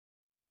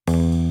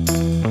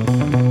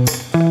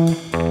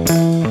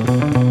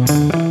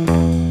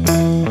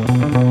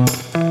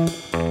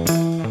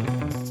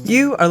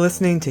You are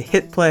listening to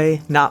Hit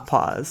Play, Not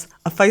Pause,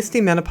 a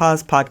feisty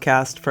menopause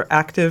podcast for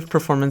active,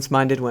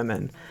 performance-minded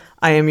women.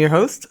 I am your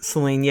host,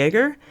 Selene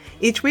Yeager.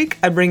 Each week,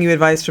 I bring you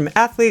advice from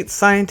athletes,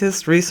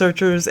 scientists,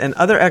 researchers, and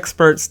other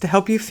experts to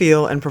help you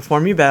feel and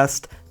perform your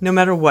best, no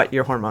matter what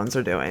your hormones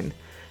are doing.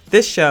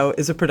 This show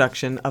is a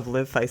production of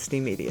Live Feisty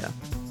Media.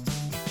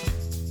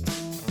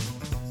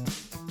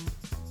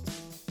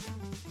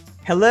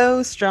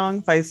 Hello,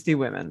 strong, feisty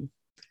women.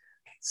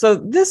 So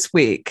this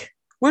week,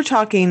 we're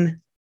talking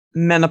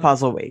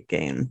menopausal weight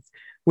gain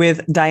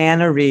with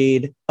Diana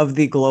Reed of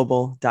The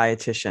Global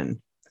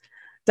Dietitian.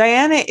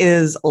 Diana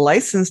is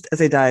licensed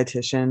as a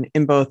dietitian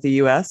in both the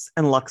US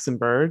and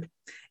Luxembourg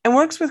and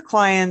works with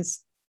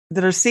clients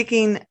that are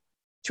seeking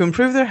to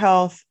improve their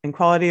health and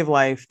quality of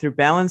life through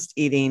balanced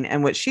eating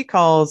and what she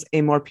calls a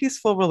more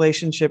peaceful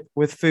relationship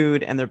with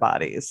food and their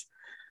bodies.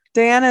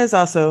 Diana is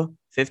also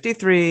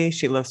 53.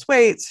 She lifts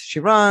weights, she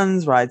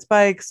runs, rides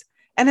bikes,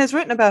 and has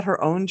written about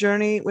her own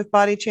journey with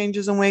body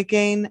changes and weight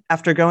gain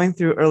after going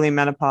through early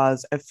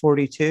menopause at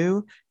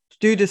 42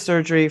 due to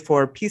surgery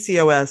for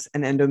PCOS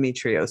and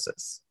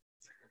endometriosis.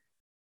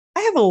 I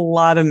have a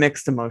lot of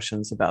mixed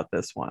emotions about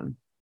this one.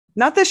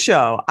 Not this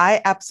show.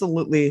 I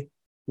absolutely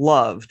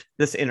loved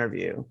this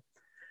interview.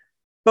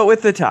 But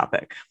with the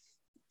topic,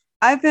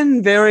 I've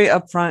been very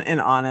upfront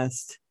and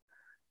honest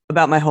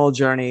about my whole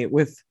journey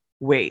with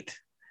weight.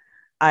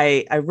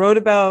 I wrote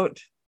about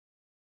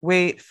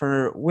weight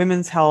for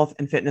women's health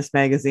and fitness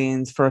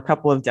magazines for a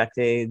couple of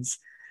decades.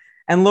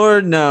 And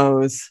Lord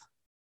knows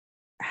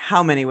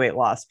how many weight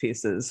loss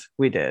pieces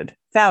we did,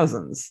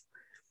 thousands.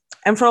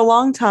 And for a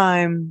long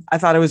time, I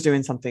thought I was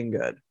doing something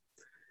good,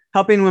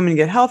 helping women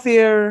get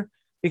healthier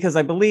because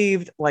I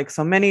believed, like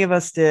so many of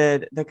us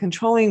did, that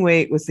controlling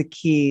weight was the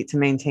key to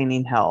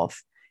maintaining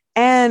health.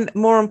 And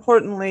more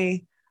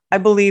importantly, I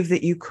believed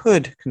that you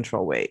could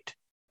control weight.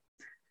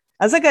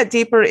 As I got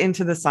deeper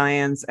into the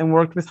science and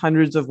worked with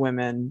hundreds of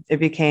women,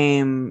 it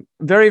became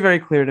very, very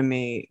clear to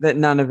me that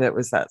none of it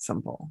was that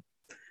simple.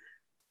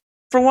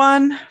 For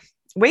one,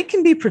 weight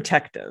can be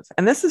protective,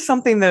 and this is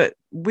something that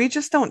we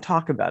just don't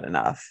talk about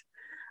enough.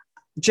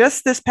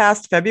 Just this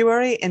past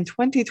February in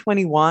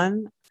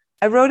 2021,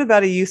 I wrote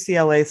about a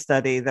UCLA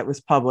study that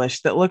was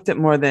published that looked at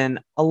more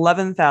than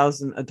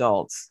 11,000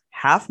 adults,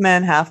 half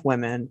men, half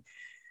women,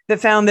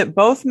 that found that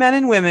both men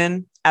and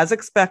women, as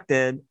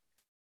expected,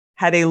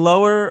 had a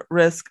lower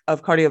risk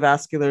of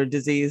cardiovascular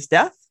disease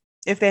death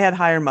if they had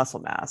higher muscle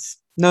mass.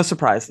 No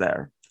surprise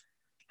there.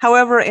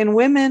 However, in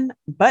women,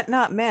 but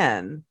not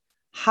men,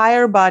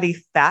 higher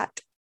body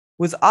fat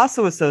was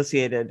also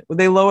associated with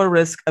a lower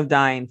risk of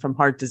dying from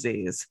heart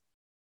disease,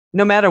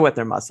 no matter what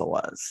their muscle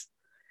was.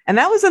 And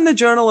that was in the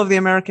Journal of the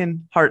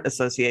American Heart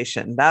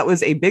Association. That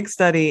was a big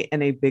study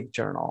and a big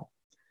journal.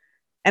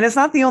 And it's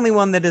not the only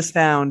one that has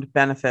found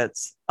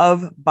benefits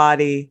of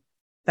body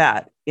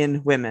fat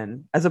in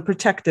women as a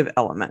protective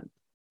element.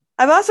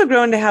 I've also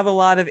grown to have a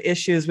lot of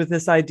issues with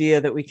this idea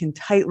that we can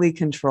tightly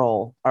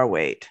control our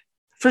weight.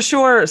 For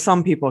sure,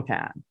 some people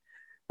can,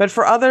 but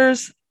for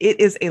others, it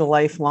is a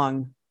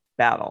lifelong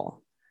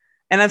battle.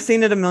 And I've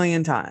seen it a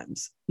million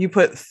times. You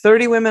put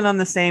 30 women on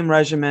the same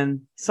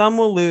regimen, some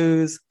will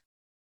lose,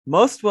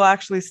 most will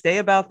actually stay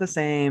about the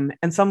same,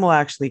 and some will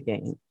actually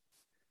gain.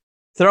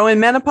 Throw in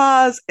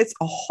menopause, it's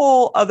a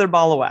whole other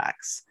ball of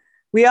wax.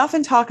 We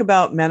often talk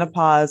about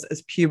menopause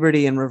as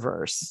puberty in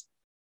reverse.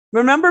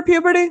 Remember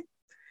puberty?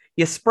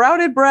 You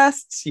sprouted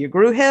breasts, you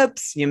grew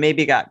hips, you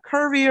maybe got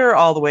curvier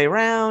all the way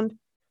around,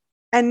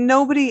 and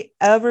nobody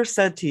ever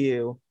said to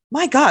you,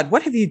 "My God,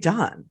 what have you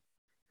done?"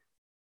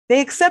 They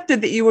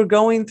accepted that you were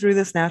going through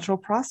this natural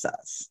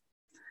process.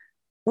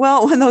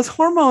 Well, when those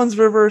hormones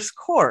reverse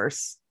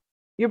course,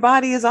 your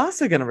body is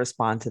also going to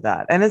respond to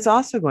that, and it's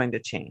also going to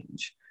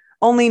change.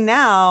 Only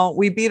now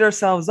we beat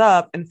ourselves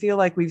up and feel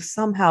like we've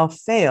somehow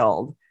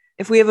failed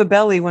if we have a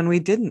belly when we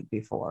didn't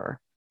before,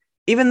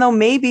 even though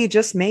maybe,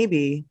 just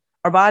maybe,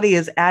 our body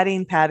is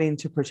adding padding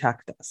to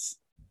protect us.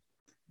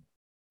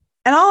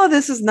 And all of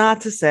this is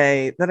not to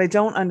say that I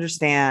don't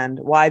understand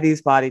why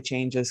these body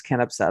changes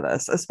can upset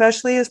us,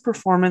 especially as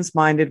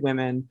performance-minded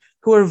women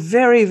who are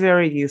very,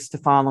 very used to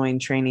following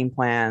training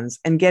plans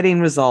and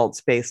getting results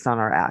based on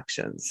our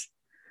actions.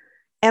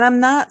 And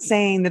I'm not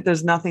saying that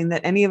there's nothing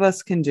that any of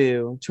us can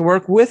do to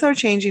work with our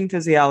changing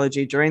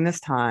physiology during this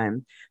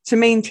time to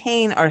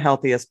maintain our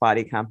healthiest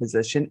body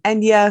composition.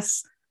 And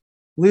yes,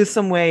 lose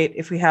some weight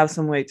if we have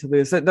some weight to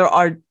lose.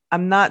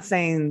 I'm not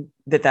saying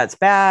that that's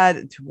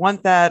bad, to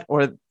want that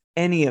or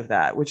any of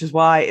that, which is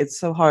why it's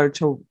so hard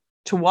to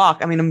walk.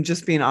 I mean, I'm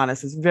just being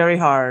honest. It's very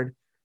hard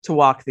to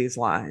walk these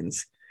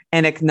lines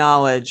and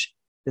acknowledge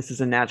this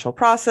is a natural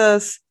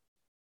process.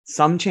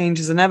 Some change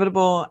is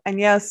inevitable. And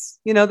yes,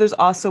 there's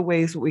also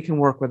ways that we can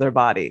work with our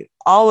body.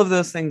 All of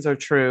those things are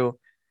true.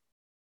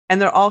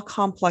 And they're all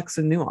complex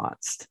and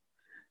nuanced.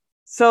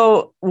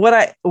 So what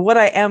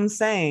I am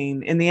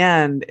saying in the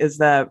end is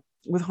that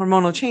with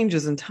hormonal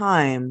changes in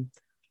time,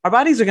 our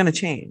bodies are going to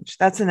change.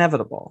 That's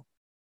inevitable.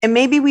 And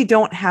maybe we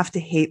don't have to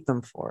hate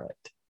them for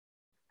it.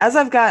 As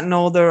I've gotten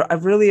older,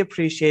 I've really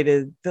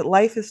appreciated that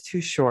life is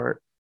too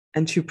short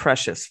and too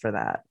precious for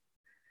that.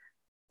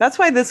 That's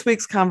why this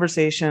week's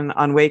conversation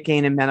on weight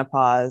gain and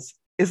menopause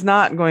is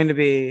not going to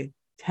be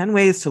 10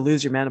 ways to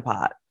lose your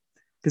menopause,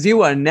 because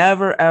you are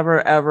never,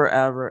 ever, ever,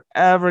 ever,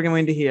 ever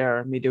going to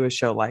hear me do a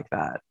show like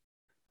that.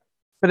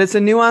 But it's a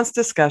nuanced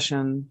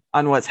discussion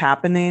on what's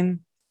happening,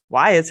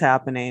 why it's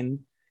happening,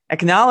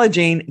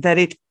 acknowledging that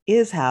it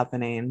is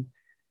happening,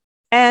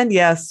 and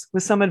yes,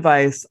 with some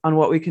advice on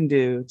what we can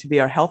do to be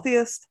our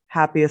healthiest,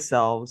 happiest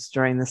selves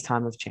during this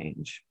time of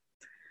change.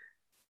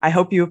 I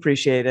hope you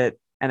appreciate it,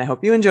 and I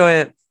hope you enjoy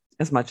it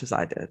as much as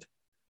I did.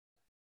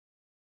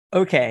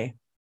 Okay,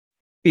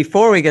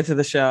 before we get to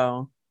the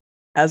show,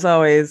 as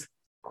always,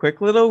 quick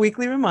little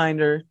weekly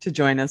reminder to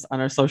join us on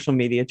our social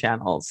media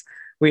channels.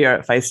 We are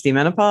at Feisty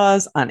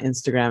Menopause on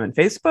Instagram and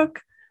Facebook.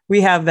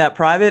 We have that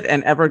private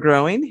and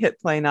ever-growing Hit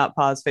Play Not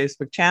Pause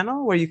Facebook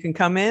channel where you can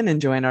come in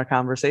and join our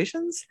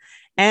conversations.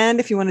 And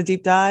if you want to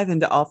deep dive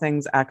into all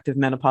things active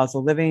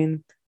menopausal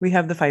living, we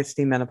have the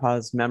Feisty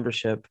Menopause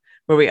membership,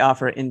 where we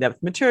offer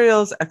in-depth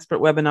materials, expert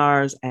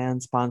webinars,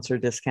 and sponsor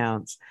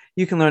discounts.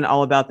 You can learn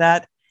all about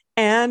that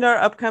and our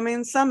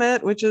upcoming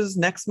summit, which is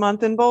next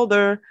month in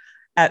Boulder,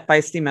 at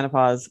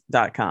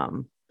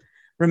feistymenopause.com.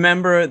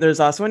 Remember, there's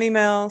also an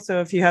email, so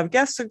if you have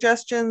guest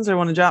suggestions or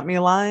want to drop me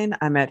a line,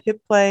 I'm at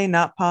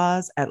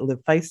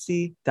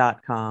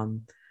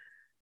hitplaynotpause@livefeisty.com.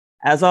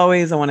 As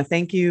always, I want to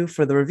thank you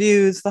for the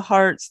reviews, the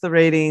hearts, the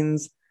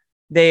ratings.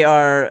 They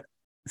are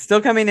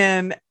still coming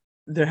in.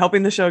 They're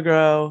helping the show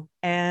grow,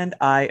 and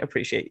I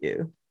appreciate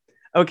you.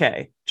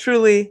 Okay,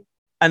 truly,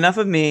 enough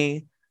of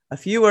me. A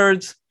few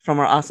words from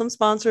our awesome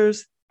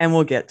sponsors, and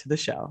we'll get to the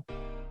show.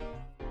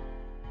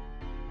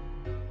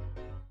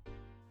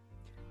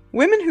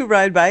 Women who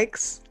ride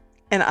bikes,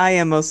 and I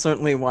am most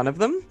certainly one of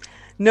them,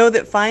 know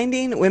that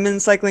finding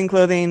women's cycling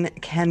clothing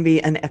can be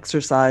an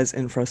exercise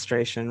in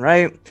frustration,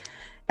 right?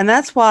 And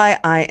that's why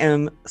I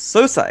am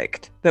so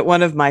psyched that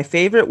one of my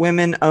favorite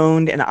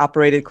women-owned and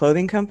operated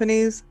clothing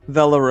companies,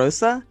 Vella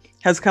Rosa,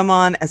 has come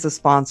on as a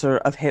sponsor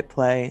of Hit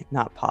Play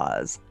Not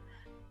Pause.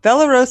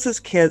 Vella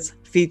Rosa's kits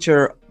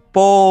feature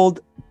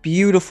bold,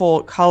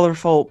 beautiful,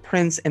 colorful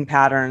prints and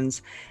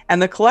patterns,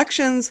 and the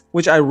collections,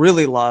 which I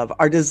really love,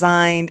 are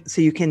designed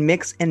so you can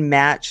mix and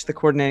match the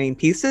coordinating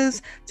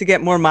pieces to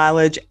get more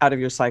mileage out of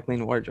your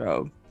cycling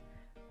wardrobe.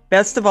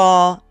 Best of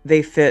all,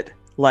 they fit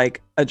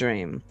like a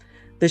dream.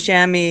 The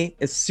chamois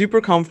is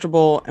super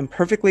comfortable and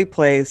perfectly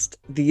placed.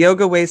 The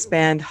yoga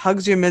waistband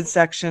hugs your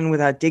midsection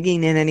without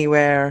digging in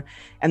anywhere.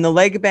 And the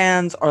leg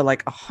bands are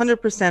like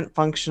 100%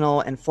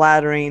 functional and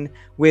flattering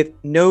with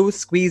no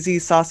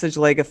squeezy sausage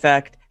leg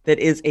effect that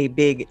is a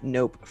big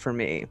nope for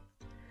me.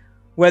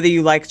 Whether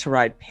you like to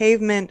ride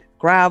pavement,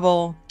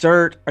 gravel,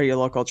 dirt, or your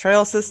local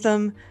trail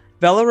system,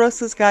 Vella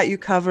Rosa's got you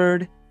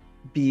covered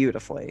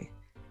beautifully.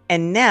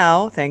 And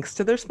now, thanks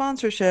to their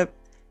sponsorship,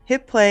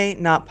 Hit Play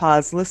Not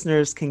Pause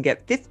listeners can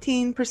get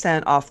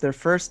 15% off their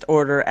first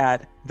order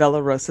at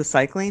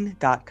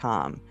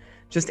VellaRosaCycling.com.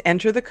 Just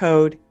enter the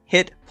code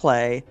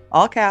HITPLAY,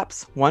 all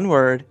caps, one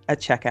word,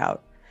 at checkout.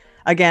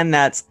 Again,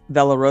 that's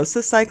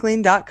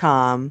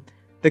VellaRosaCycling.com,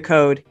 the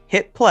code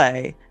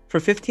HITPLAY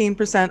for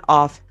 15%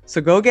 off. So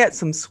go get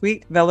some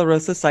sweet Vella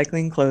Rosa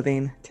cycling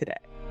clothing today.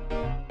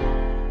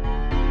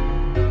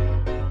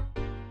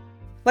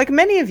 Like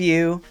many of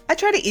you, I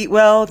try to eat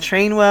well,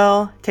 train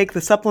well, take the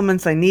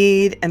supplements I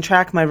need, and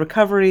track my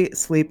recovery,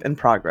 sleep, and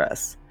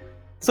progress.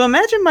 So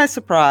imagine my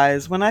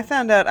surprise when I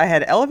found out I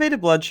had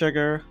elevated blood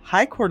sugar,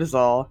 high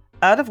cortisol,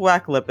 out of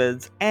whack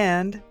lipids,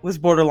 and was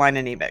borderline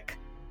anemic.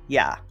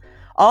 Yeah,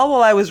 all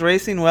while I was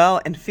racing well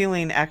and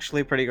feeling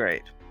actually pretty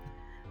great.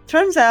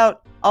 Turns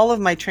out, all of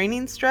my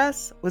training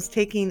stress was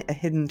taking a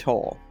hidden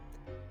toll.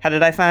 How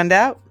did I find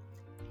out?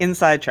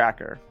 Inside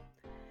Tracker.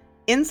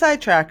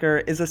 Inside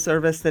Tracker is a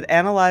service that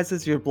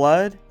analyzes your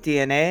blood,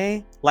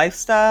 DNA,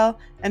 lifestyle,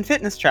 and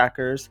fitness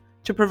trackers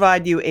to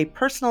provide you a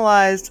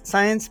personalized,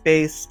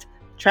 science-based,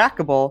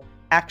 trackable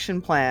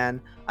action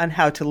plan on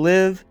how to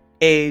live,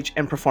 age,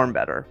 and perform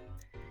better.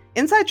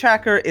 Inside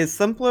Tracker is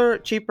simpler,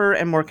 cheaper,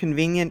 and more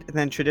convenient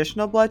than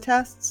traditional blood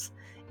tests,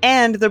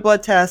 and their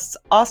blood tests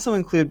also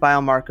include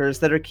biomarkers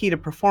that are key to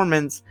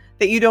performance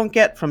that you don't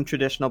get from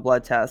traditional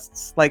blood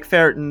tests, like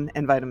ferritin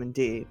and vitamin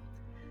D.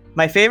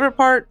 My favorite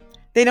part?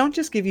 They don't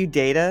just give you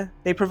data,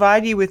 they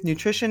provide you with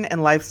nutrition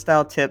and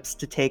lifestyle tips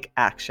to take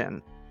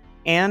action.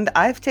 And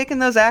I've taken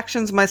those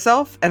actions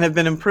myself and have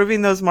been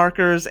improving those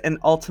markers and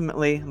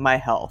ultimately my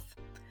health.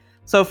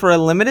 So for a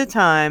limited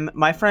time,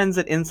 my friends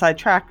at Inside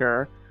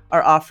Tracker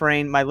are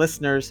offering my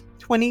listeners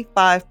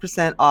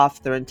 25%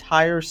 off their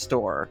entire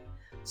store.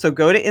 So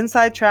go to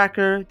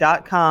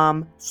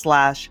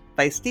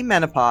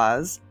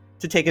insidetracker.com/feistymenopause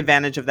to take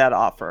advantage of that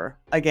offer.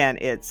 Again,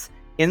 it's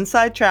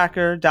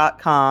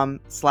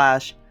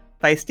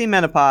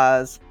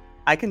insidetracker.com/feistymenopause.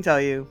 I can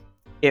tell you,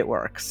 it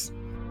works.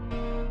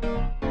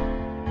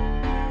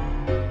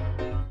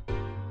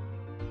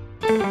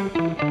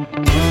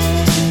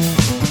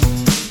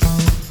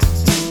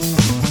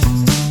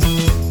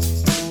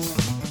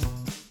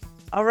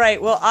 All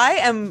right. Well, I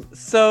am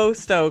so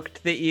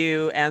stoked that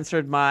you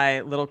answered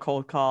my little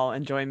cold call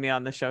and joined me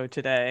on the show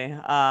today.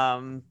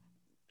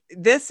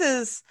 This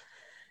is,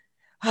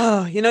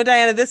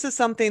 Diana, this is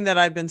something that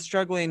I've been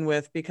struggling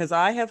with because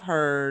I have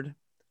heard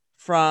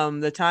from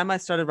the time I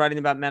started writing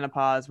about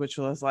menopause, which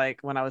was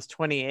like when I was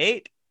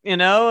 28,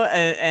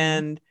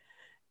 and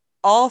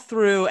all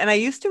through, and I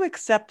used to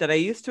accept it. I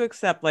used to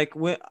accept, like,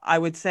 I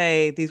would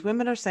say these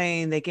women are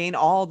saying they gain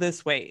all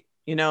this weight,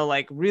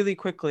 like really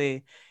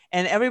quickly.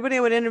 And everybody I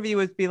would interview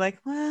would be like,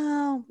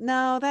 well,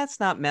 no,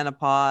 that's not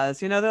menopause.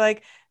 They're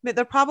like,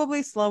 they're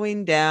probably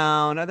slowing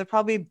down, or they're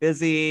probably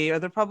busy, or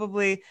they're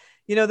probably,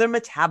 their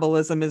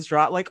metabolism is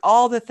dropped, like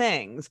all the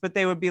things. But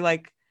they would be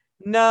like,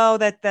 no,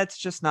 that's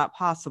just not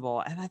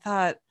possible. And I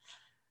thought,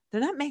 they're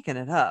not making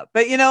it up.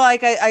 But,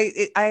 like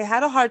I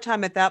had a hard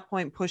time at that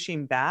point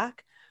pushing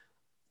back.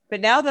 But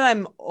now that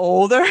I'm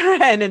older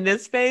and in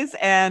this space,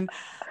 and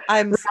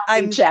I'm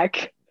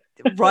check.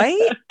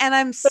 right, and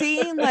I'm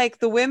seeing like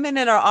the women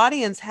in our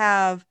audience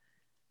have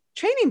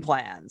training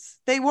plans.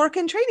 They work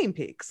in Training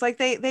Peaks. Like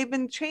they've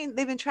been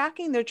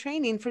tracking their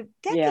training for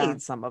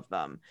decades, some of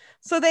them.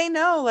 So they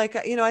know, like,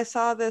 I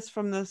saw this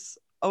from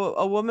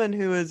a woman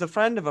who is a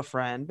friend of a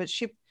friend, but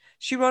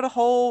she wrote a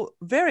whole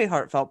very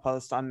heartfelt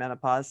post on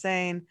menopause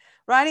saying,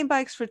 riding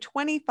bikes for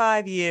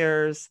 25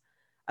 years.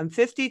 I'm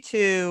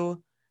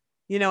 52.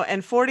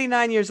 And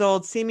 49 years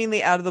old,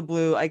 seemingly out of the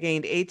blue, I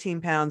gained 18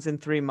 pounds in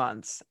 3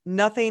 months.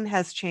 Nothing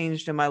has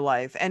changed in my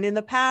life. And in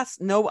the past,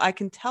 no, I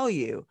can tell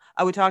you,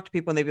 I would talk to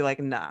people and they'd be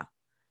like, nah.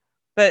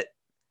 But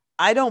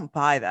I don't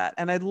buy that.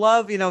 And I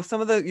love,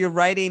 some of your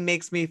writing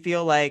makes me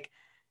feel like,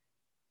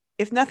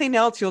 if nothing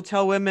else, you'll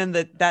tell women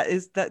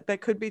that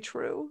could be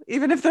true,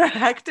 even if they're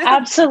active.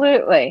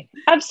 Absolutely.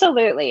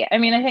 Absolutely. I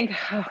mean, I think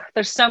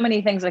there's so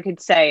many things I could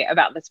say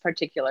about this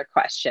particular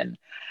question.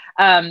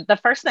 The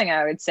first thing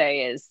I would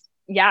say is,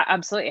 yeah,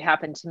 absolutely, it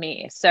happened to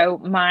me. So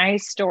my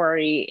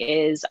story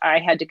is I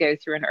had to go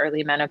through an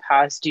early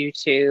menopause due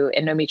to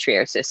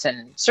endometriosis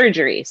and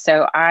surgery.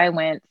 So I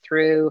went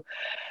through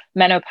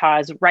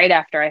menopause right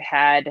after I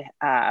had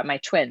my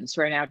twins,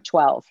 who are now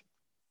 12.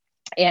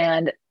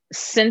 And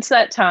since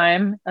that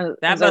time,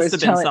 that must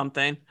have been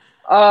something.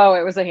 Oh,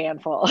 it was a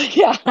handful.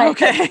 Yeah.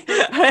 Okay.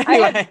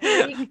 I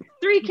had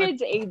three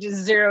kids ages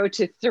 0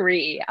 to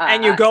 3.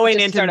 And you're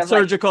going into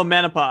surgical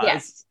menopause.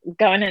 Yes,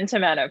 going into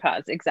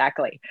menopause.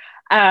 Exactly.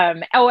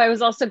 I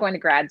was also going to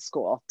grad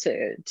school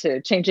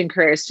to changing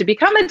careers to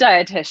become a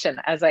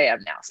dietitian, as I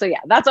am now. So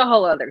yeah, that's a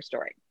whole other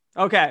story.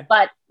 Okay.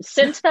 But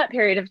since that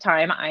period of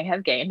time, I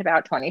have gained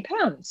about 20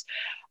 pounds.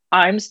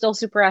 I'm still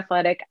super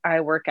athletic.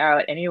 I work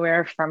out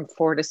anywhere from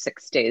 4 to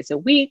 6 days a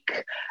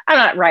week. I'm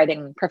not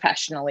riding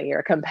professionally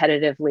or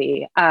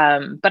competitively,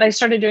 but I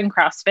started doing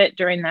CrossFit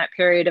during that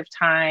period of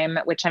time,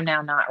 which I'm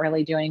now not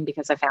really doing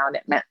because I found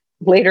it meant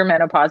later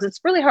menopause.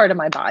 It's really hard on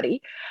my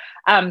body.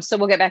 So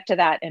we'll get back to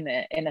that in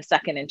a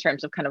second in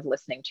terms of kind of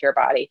listening to your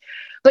body.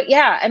 But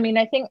yeah, I mean,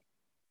 I think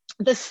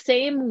the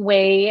same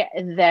way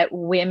that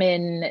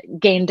women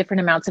gain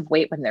different amounts of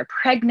weight when they're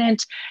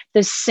pregnant,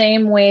 the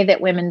same way that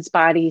women's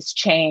bodies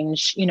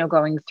change,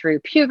 going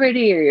through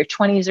puberty or your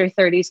 20s or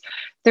 30s,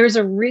 there's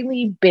a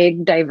really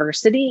big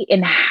diversity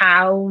in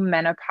how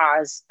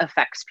menopause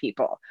affects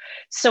people.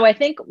 So I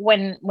think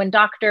when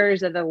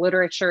doctors or the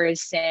literature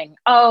is saying,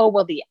 oh,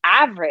 well, the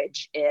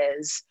average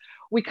is,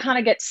 we kind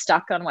of get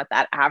stuck on what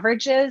that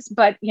average is.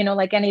 But,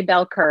 like any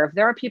bell curve,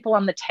 there are people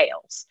on the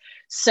tails.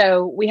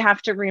 So we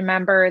have to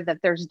remember that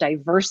there's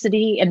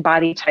diversity in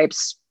body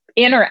types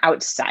in or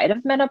outside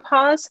of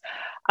menopause.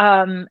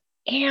 And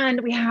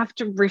we have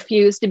to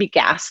refuse to be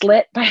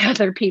gaslit by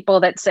other people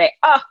that say,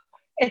 oh,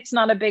 it's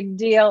not a big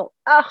deal.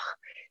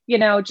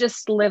 Oh,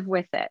 just live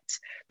with it.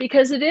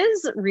 Because it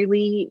is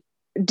really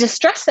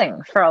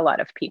distressing for a lot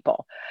of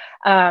people.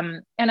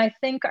 And I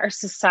think our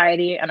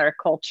society and our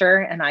culture,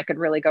 and I could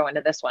really go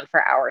into this one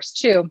for hours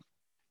too,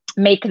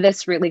 make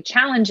this really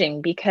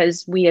challenging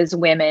because we as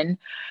women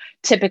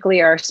typically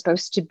are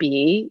supposed to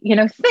be,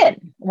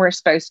 thin.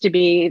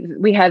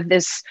 We have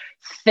this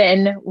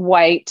thin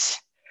white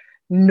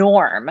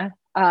norm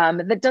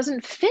that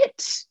doesn't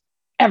fit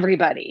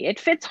everybody. It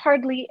fits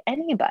hardly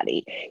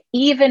anybody,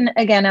 even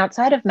again,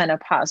 outside of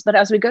menopause. But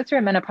as we go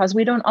through menopause,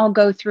 we don't all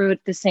go through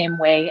it the same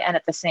way and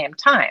at the same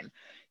time.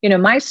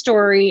 My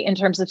story in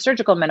terms of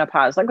surgical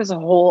menopause, was a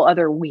whole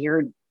other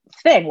weird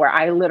thing where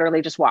I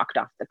literally just walked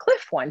off the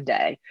cliff one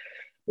day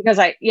because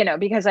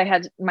I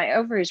had my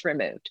ovaries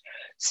removed.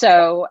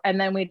 So, and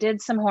then we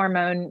did some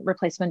hormone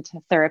replacement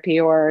therapy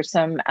or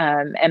some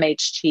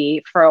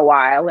MHT for a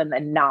while and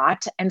then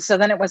not. And so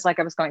then it was like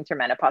I was going through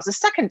menopause a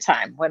second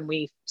time when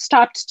we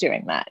stopped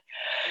doing that.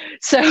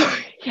 So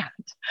yeah,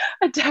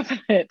 a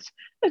definite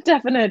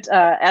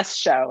S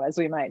show, as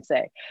we might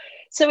say.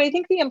 So I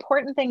think the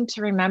important thing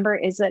to remember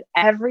is that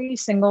every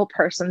single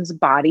person's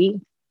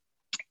body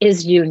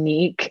is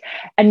unique,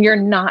 and you're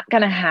not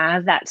going to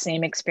have that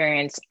same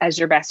experience as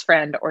your best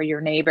friend or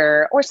your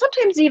neighbor, or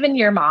sometimes even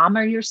your mom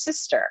or your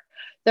sister.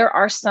 There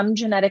are some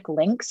genetic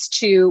links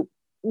to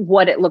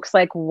what it looks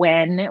like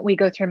when we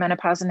go through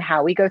menopause and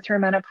how we go through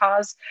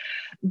menopause.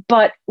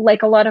 But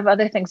like a lot of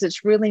other things,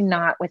 it's really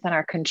not within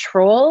our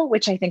control,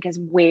 which I think is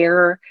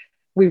where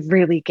we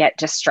really get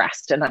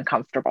distressed and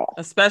uncomfortable.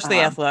 Especially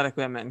athletic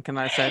women. Can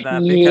I say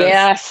that? Because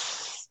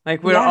yes.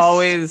 like we're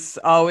always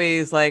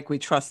like, we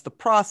trust the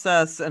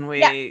process, and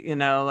we,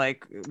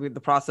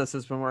 the process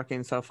has been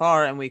working so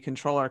far, and we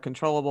control our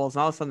controllables.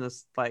 And all of a sudden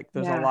there's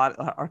a lot,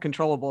 our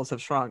controllables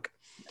have shrunk.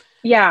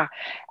 Yeah.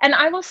 And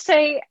I will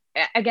say,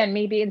 again,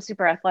 me being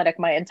super athletic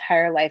my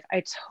entire life,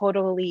 I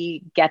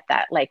totally get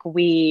that. Like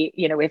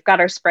we've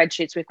got our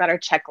spreadsheets, we've got our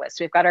checklists,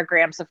 we've got our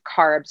grams of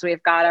carbs,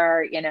 we've got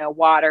our,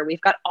 water,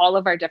 we've got all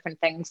of our different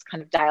things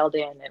kind of dialed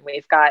in, and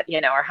we've got,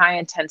 our high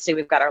intensity,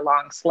 we've got our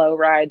long, slow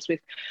rides.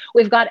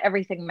 We've got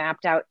everything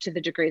mapped out to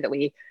the degree that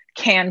we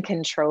can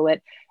control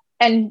it.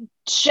 And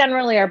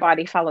generally our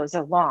body follows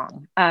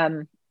along.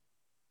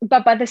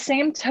 But by the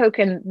same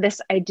token, this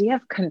idea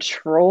of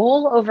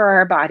control over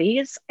our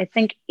bodies, I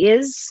think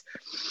it's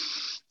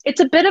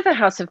a bit of a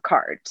house of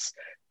cards,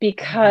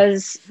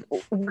 because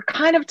we're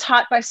kind of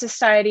taught by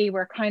society,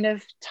 we're kind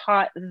of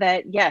taught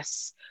that,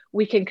 yes,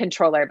 we can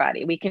control our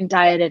body. We can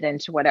diet it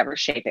into whatever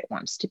shape it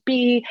wants to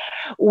be.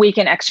 We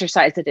can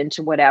exercise it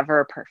into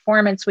whatever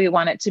performance we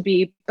want it to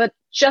be. But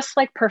just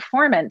like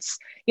performance,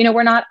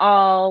 we're not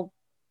all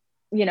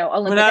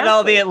Olympic We're not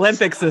all the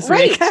Olympics this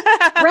week.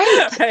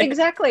 Right.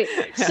 Exactly.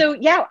 Yeah. So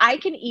I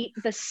can eat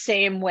the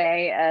same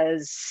way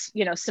as,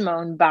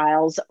 Simone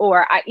Biles,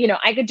 or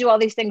I could do all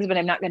these things, but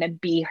I'm not going to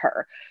be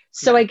her.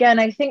 So again,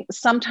 I think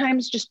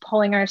sometimes just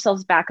pulling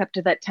ourselves back up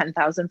to that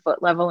 10,000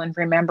 foot level and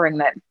remembering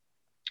that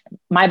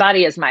my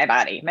body is my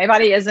body. My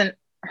body isn't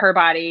her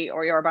body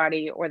or your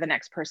body or the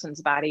next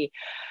person's body.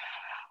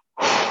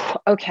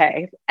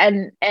 Okay.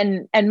 And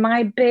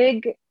my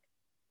big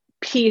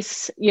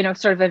piece,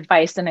 sort of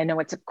advice, and I know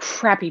it's a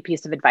crappy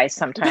piece of advice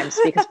sometimes,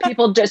 because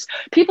people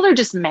are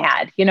just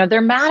mad,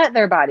 they're mad at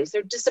their bodies,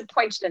 they're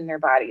disappointed in their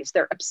bodies,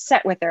 they're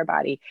upset with their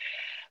body.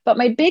 But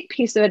my big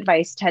piece of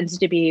advice tends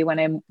to be, when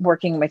I'm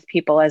working with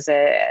people as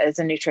a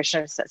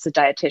nutritionist, as a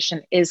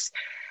dietitian, is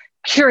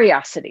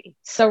curiosity.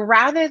 So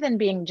rather than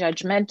being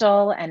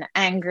judgmental and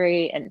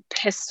angry and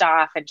pissed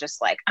off and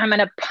just like, I'm going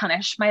to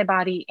punish my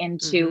body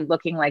into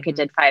looking like it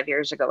did 5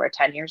 years ago or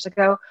 10 years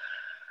ago,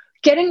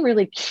 getting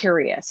really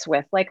curious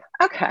with like,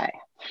 okay,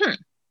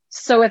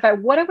 so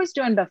what I was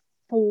doing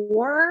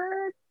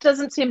before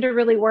doesn't seem to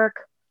really work.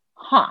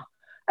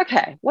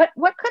 Okay, what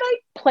could I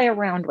play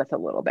around with a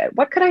little bit?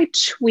 What could I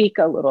tweak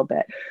a little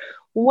bit?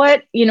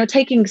 What,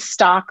 taking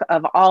stock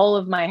of all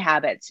of my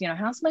habits,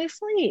 how's my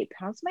sleep?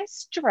 How's my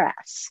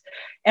stress?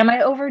 Am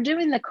I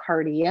overdoing the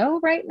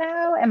cardio right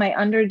now? Am I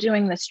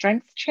underdoing the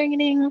strength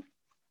training?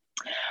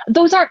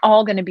 Those aren't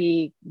all going to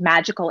be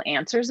magical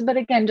answers, but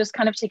again, just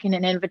kind of taking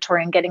an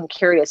inventory and getting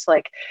curious,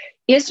 like,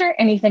 is there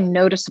anything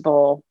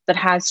noticeable that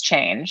has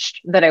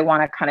changed that I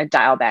want to kind of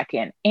dial back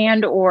in?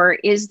 And, or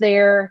is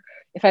there,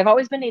 if I've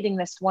always been eating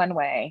this one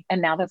way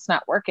and now that's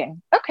not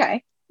working,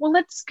 okay, well,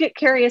 let's get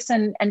curious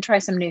and try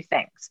some new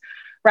things,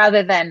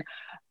 rather than,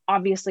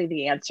 obviously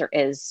the answer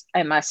is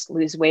I must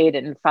lose weight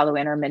and follow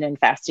intermittent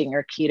fasting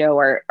or keto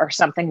or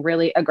something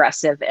really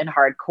aggressive and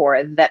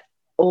hardcore that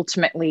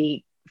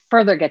ultimately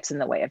further gets in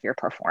the way of your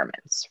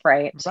performance.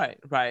 Right.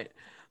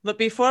 Look,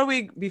 before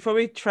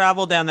we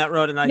travel down that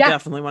road, and I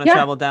definitely want to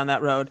travel down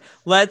that road,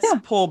 let's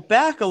pull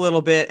back a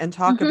little bit and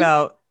talk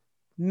about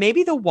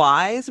maybe the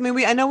whys. I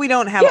mean, I know we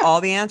don't have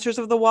all the answers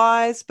of the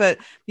whys, but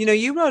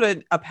you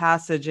wrote a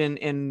passage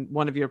in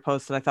one of your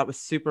posts that I thought was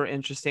super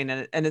interesting.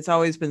 And it's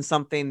always been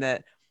something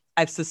that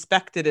I've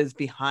suspected is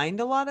behind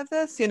a lot of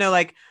this,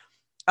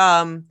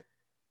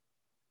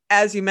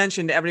 as you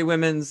mentioned, every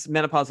woman's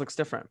menopause looks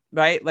different,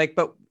 right? Like,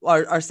 but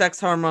our sex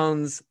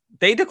hormones,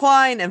 they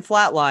decline and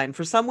flatline.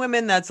 For some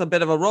women, that's a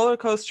bit of a roller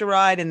coaster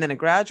ride and then a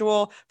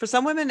gradual. For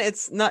some women,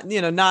 it's not,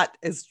 not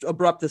as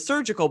abrupt as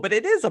surgical, but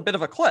it is a bit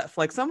of a cliff.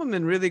 Like some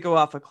women really go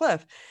off a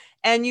cliff.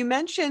 And you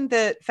mentioned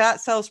that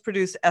fat cells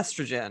produce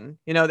estrogen.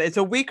 It's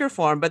a weaker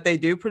form, but they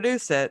do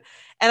produce it.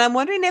 And I'm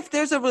wondering if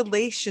there's a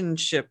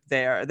relationship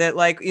there that,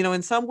 like,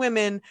 in some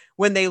women,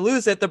 when they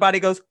lose it, their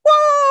body goes,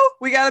 whoa,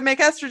 we got to make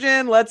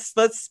estrogen.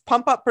 Let's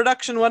pump up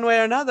production one way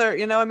or another.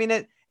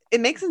 It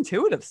makes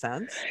intuitive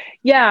sense.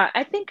 Yeah,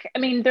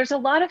 there's a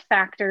lot of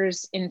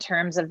factors in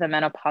terms of the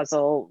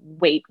menopausal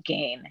weight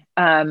gain.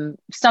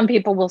 Some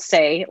people will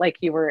say, like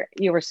you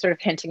were sort of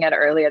hinting at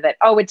earlier, that,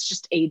 oh, it's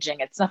just aging.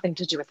 It's nothing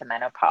to do with the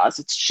menopause.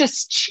 It's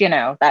just,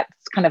 that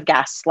kind of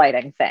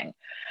gaslighting thing.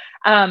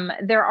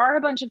 There are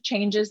a bunch of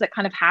changes that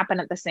kind of happen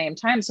at the same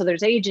time. So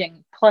there's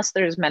aging, plus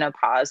there's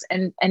menopause,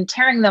 and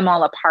tearing them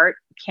all apart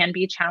can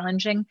be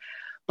challenging.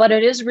 But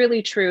it is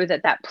really true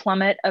that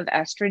plummet of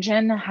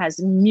estrogen has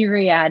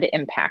myriad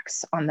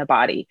impacts on the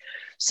body.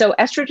 So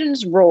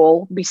estrogen's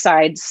role,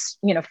 besides,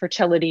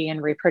 fertility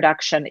and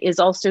reproduction, is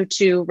also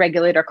to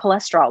regulate our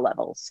cholesterol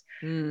levels.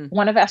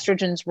 One of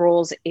estrogen's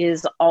roles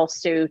is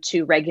also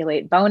to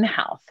regulate bone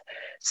health.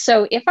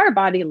 So if our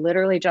body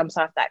literally jumps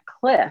off that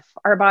cliff,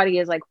 our body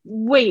is like,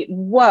 wait,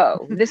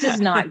 whoa, this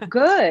is not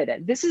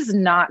good. This is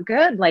not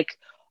good. Like,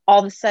 all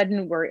of a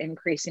sudden we're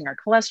increasing our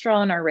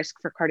cholesterol and our risk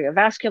for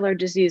cardiovascular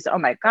disease. Oh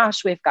my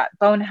gosh, we've got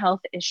bone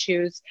health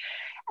issues.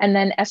 And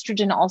then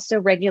estrogen also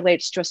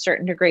regulates to a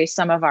certain degree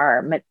some of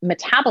our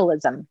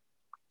metabolism.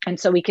 And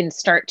so we can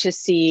start to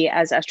see,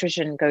 as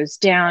estrogen goes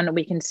down,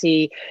 we can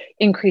see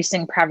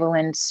increasing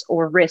prevalence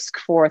or risk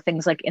for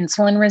things like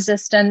insulin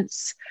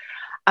resistance.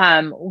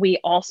 We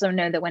also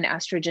know that when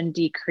estrogen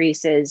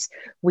decreases,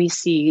 we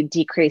see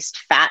decreased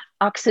fat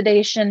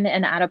oxidation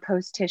in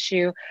adipose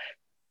tissue.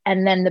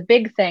 And then the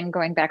big thing,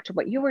 going back to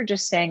what you were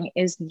just saying,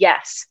 is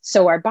yes.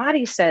 So our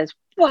body says,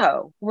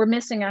 whoa, we're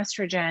missing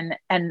estrogen,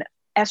 and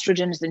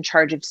estrogen is in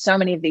charge of so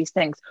many of these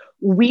things.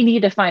 We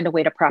need to find a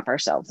way to prop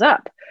ourselves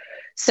up.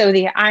 So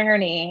the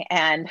irony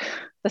and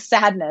the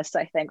sadness,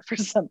 I think, for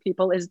some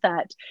people is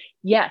that,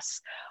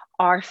 yes,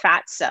 our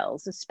fat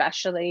cells,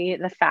 especially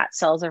the fat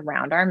cells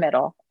around our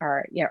middle,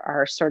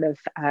 our sort of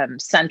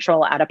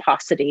central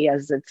adiposity,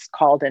 as it's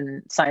called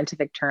in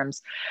scientific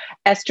terms,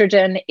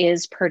 estrogen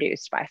is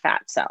produced by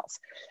fat cells.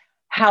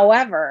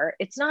 However,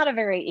 it's not a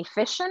very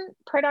efficient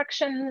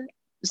production.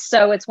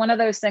 So it's one of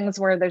those things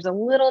where there's a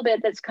little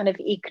bit that's kind of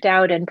eked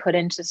out and put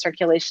into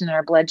circulation in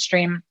our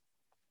bloodstream.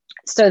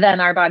 So then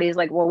our body's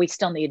like, well, we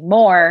still need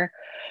more.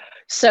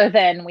 So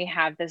then we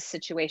have this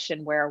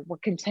situation where we're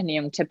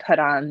continuing to put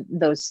on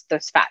those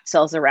fat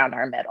cells around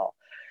our middle.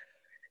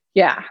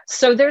 Yeah.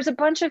 So there's a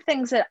bunch of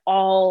things that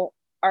all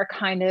are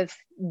kind of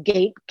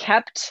gate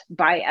kept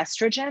by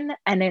estrogen.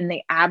 And in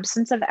the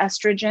absence of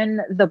estrogen,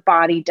 the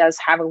body does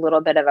have a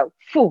little bit of a,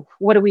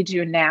 what do we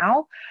do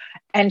now?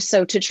 And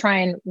so to try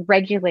and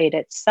regulate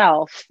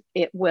itself,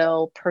 it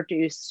will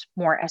produce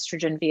more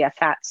estrogen via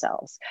fat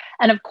cells.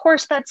 And of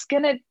course, that's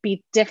going to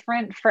be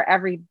different for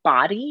every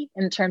body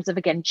in terms of,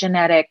 again,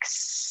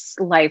 genetics,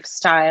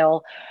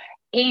 lifestyle,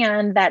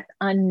 and that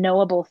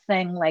unknowable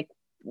thing, like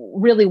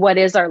really what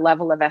is our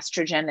level of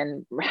estrogen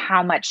and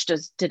how much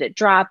did it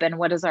drop and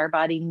what does our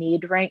body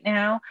need right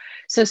now?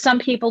 So some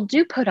people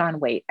do put on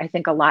weight, I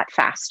think, a lot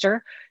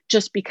faster,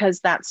 just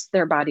because that's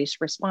their body's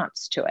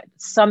response to it.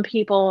 Some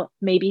people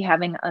may be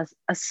having a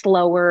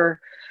slower,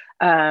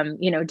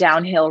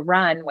 downhill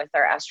run with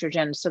their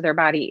estrogen, so their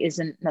body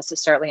isn't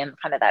necessarily in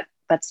kind of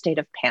that state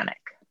of panic.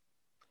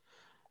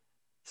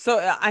 So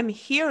I'm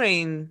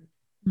hearing,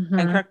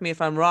 and correct me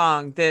if I'm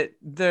wrong, that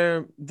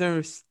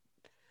there's,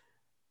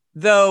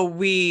 though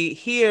we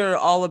hear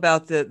all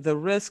about the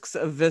risks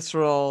of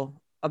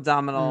visceral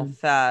abdominal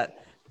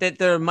fat, that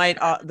there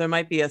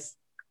might be a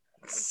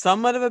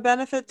somewhat of a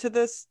benefit to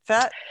this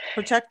fat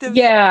protective.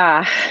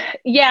 Yeah.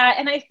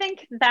 And I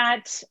think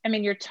that,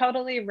 you're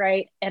totally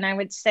right. And I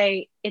would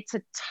say it's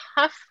a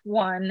tough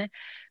one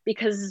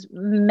because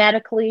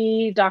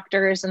medically,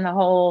 doctors and the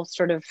whole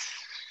sort of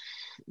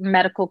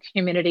medical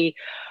community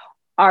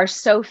are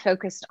so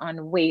focused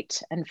on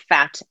weight and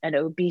fat and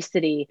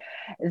obesity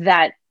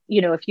that,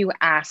 if you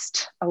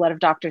asked a lot of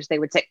doctors, they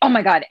would say, oh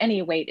my God,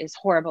 any weight is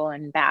horrible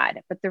and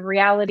bad. But the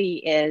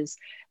reality is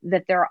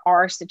that there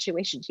are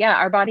situations,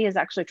 our body is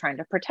actually trying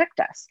to protect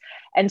us.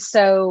 And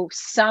so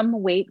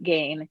some weight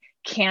gain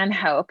can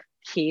help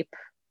keep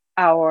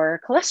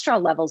our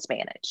cholesterol levels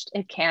managed.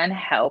 It can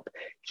help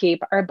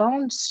keep our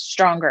bones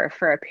stronger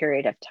for a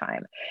period of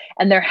time.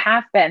 And there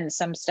have been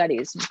some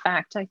studies. In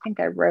fact, I think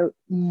I wrote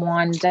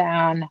one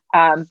down,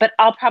 but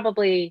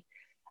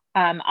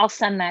I'll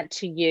send that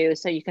to you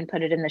so you can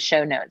put it in the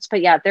show notes.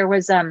 But yeah, there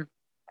was a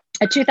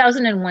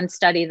 2001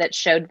 study that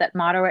showed that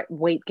moderate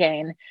weight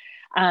gain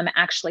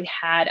actually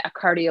had a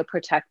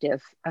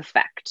cardioprotective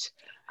effect.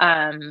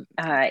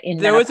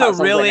 There was a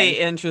really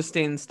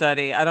interesting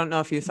study. I don't know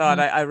if you saw it.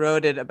 I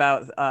wrote it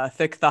about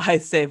thick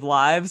thighs save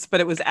lives,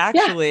 but it was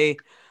actually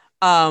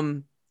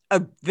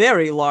a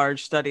very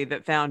large study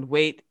that found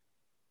weight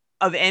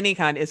of any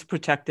kind is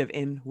protective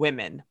in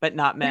women, but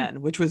not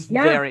men, which was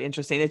very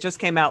interesting. It just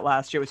came out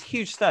last year. It was a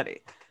huge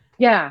study.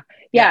 Yeah.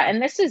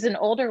 And this is an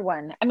older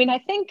one.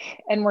 I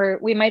think, and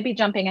we might be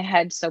jumping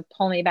ahead, so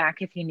pull me back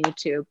if you need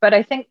to, but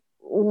I think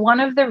one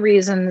of the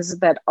reasons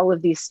that all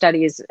of these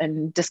studies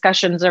and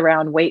discussions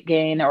around weight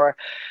gain or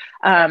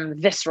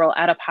visceral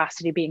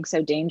adiposity being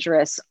so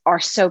dangerous are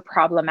so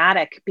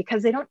problematic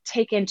because they don't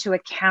take into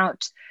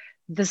account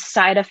the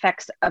side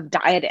effects of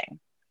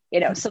dieting.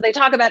 So they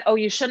talk about,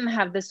 you shouldn't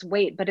have this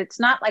weight, but it's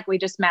not like we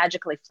just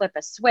magically flip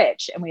a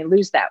switch and we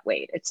lose that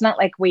weight. It's not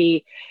like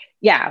we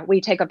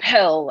take a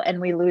pill and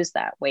we lose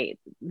that weight.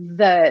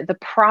 The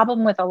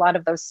problem with a lot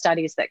of those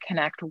studies that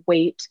connect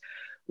weight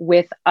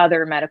with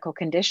other medical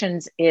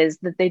conditions is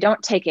that they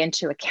don't take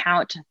into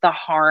account the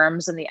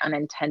harms and the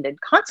unintended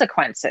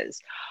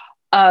consequences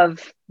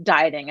of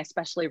dieting,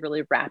 especially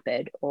really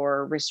rapid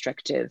or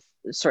restrictive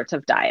sorts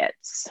of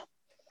diets.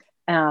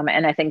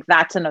 And I think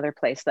that's another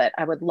place that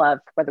I would love,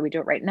 whether we do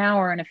it right now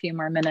or in a few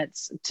more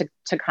minutes,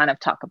 to kind of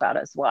talk about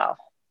as well.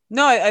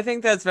 No, I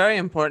think that's very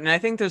important. I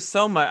think there's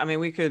so much.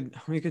 We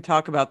could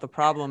talk about the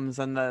problems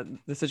and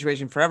the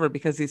situation forever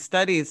because these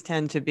studies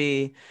tend to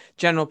be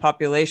general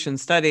population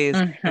studies.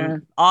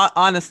 And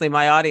honestly,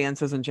 my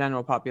audience isn't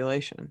general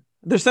population.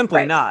 They're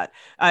simply not.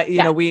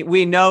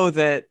 We know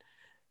that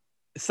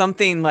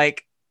something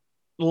like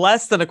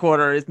less than a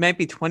quarter, is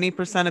maybe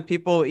 20% of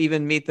people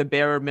even meet the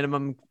bare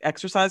minimum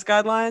exercise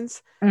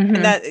guidelines. Mhm.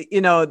 And that,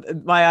 you know,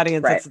 my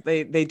audience,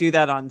 Right. they do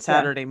that on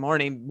Saturday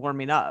morning,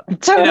 warming up.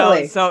 Totally.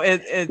 You know, so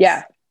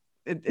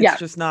it's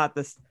just not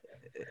this.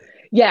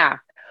 Yeah.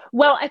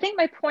 Well, I think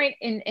my point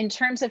in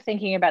terms of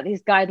thinking about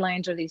these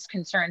guidelines or these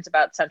concerns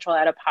about central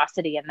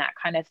adiposity and that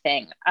kind of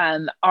thing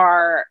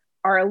are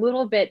a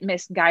little bit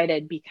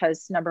misguided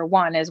because, number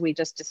one, as we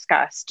just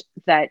discussed,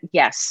 that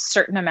yes,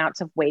 certain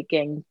amounts of weight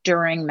gain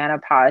during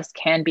menopause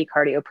can be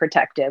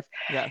cardioprotective.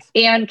 Yes.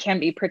 And can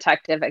be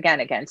protective, again,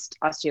 against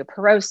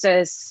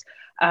osteoporosis,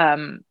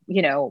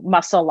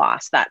 muscle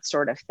loss, that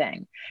sort of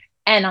thing.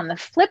 And on the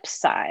flip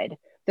side,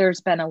 there's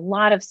been a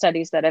lot of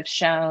studies that have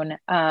shown,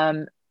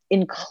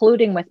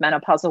 including with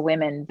menopausal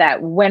women,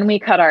 that when we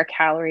cut our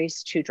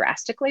calories too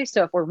drastically,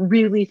 so if we're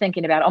really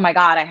thinking about, oh my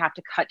God, I have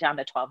to cut down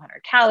to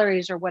 1,200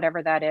 calories or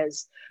whatever that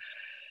is,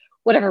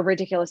 whatever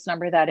ridiculous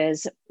number that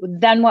is,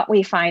 then what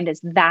we find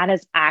is that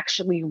is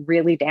actually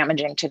really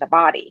damaging to the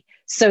body.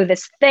 So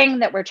this thing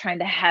that we're trying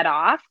to head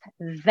off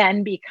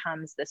then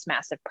becomes this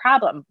massive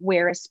problem,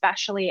 where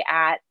especially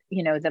at,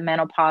 the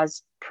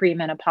menopause,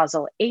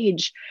 premenopausal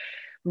age,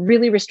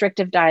 really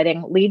restrictive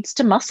dieting leads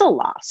to muscle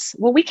loss.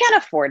 Well, we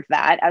can't afford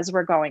that as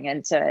we're going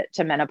into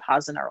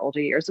menopause in our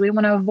older years. We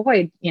want to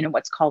avoid,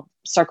 what's called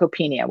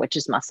sarcopenia, which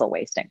is muscle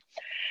wasting.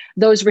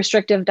 Those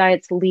restrictive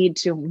diets lead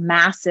to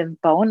massive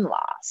bone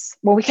loss.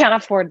 Well, we can't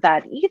afford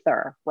that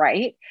either,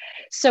 right?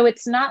 So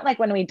it's not like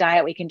when we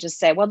diet, we can just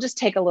say, well, just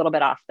take a little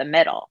bit off the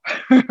middle,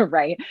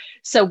 right?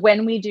 So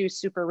when we do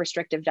super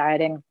restrictive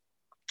dieting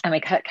and we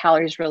cut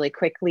calories really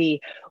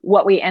quickly,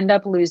 what we end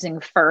up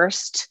losing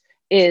first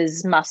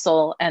is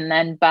muscle and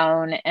then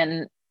bone.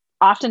 And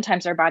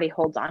oftentimes our body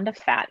holds on to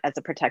fat as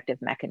a protective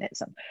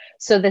mechanism.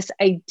 So this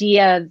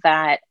idea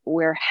that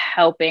we're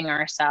helping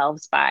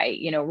ourselves by,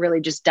 really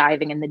just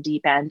diving in the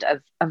deep end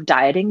of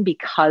dieting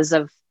because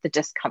of the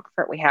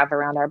discomfort we have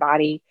around our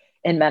body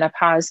in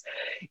menopause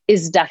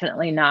is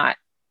definitely not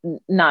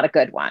a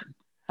good one.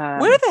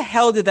 Where the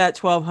hell did that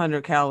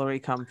 1,200 calorie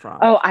come from?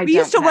 Oh, we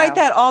used to write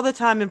that all the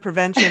time in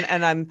prevention,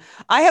 and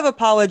I have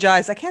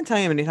apologized. I can't tell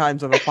you how many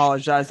times I've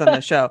apologized on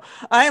the show.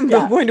 I am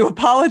going to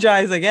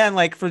apologize again,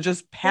 for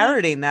just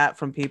parroting that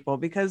from people,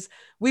 because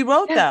we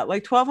wrote that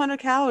 1,200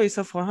 calories,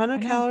 so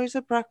 400 calories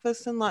at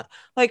breakfast and lunch.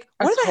 Where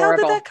the hell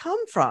did that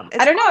come from?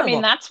 I don't know. Horrible. I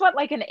mean, that's what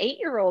an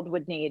 8-year-old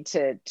would need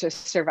to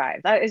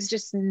survive. That is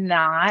just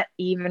not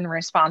even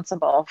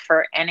responsible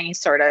for any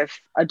sort of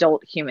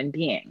adult human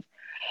being.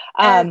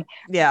 And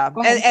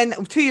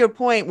to your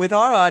point with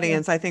our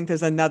audience, I think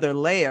there's another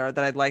layer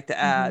that I'd like to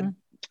add.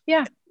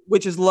 Yeah.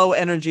 Which is low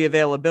energy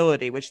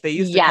availability, which they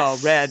used to call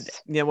red.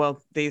 Yeah,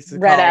 well, they used to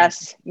red call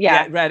S.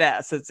 Red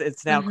S.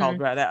 It's now called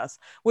red S,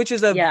 which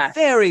is a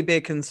very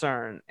big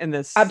concern in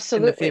this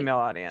in the female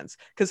audience,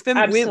 because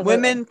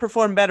women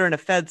perform better in a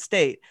fed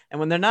state, and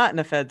when they're not in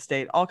a fed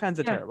state, all kinds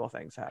of terrible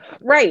things happen.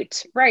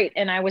 Right.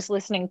 And I was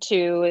listening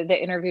to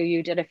the interview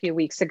you did a few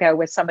weeks ago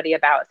with somebody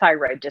about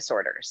thyroid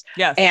disorders.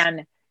 Yes.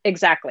 And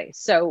exactly.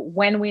 So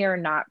when we are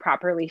not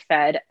properly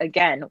fed,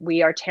 again,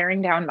 we are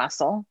tearing down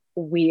muscle.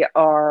 We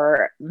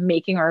are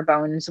making our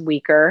bones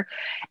weaker,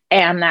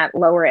 and that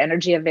lower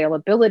energy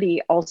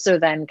availability also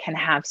then can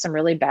have some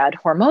really bad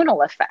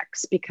hormonal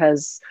effects,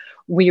 because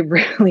we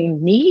really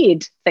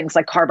need things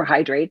like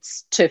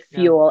carbohydrates to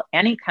fuel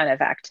any kind of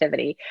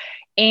activity,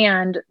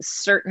 and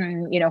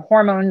certain,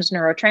 hormones,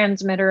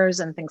 neurotransmitters,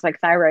 and things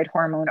like thyroid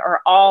hormone are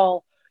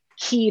all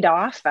keyed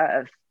off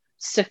of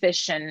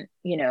sufficient,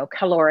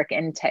 caloric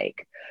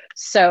intake.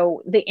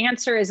 So the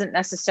answer isn't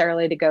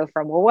necessarily to go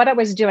from, well, what I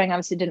was doing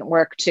obviously didn't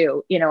work,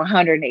 to,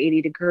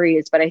 180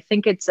 degrees, but I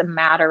think it's a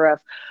matter of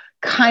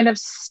kind of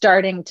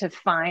starting to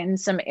find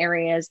some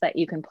areas that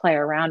you can play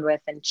around with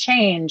and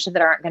change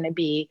that aren't going to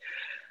be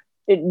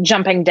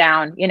jumping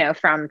down,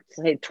 from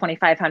say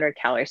 2,500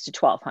 calories to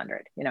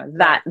 1,200,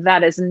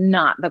 that is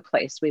not the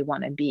place we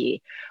want to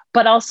be.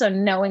 But also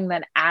knowing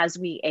that as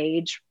we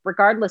age,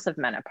 regardless of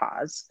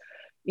menopause,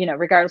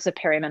 regardless of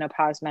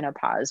perimenopause,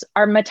 menopause,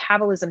 our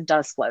metabolism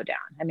does slow down.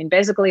 I mean,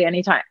 basically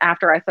anytime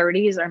after our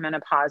 30s, our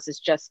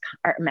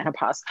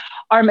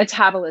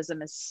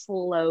metabolism is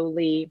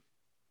slowly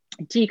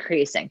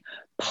decreasing.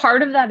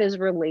 Part of that is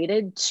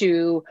related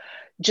to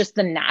just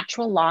the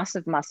natural loss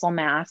of muscle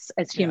mass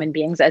as human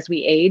beings as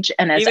we age,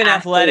 and as even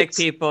athletes. Athletic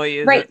people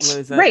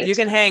lose it. You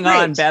can hang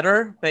on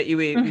better, but you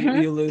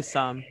lose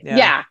some.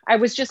 Yeah, I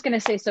was just going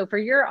to say, so for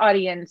your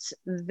audience,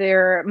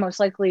 they're most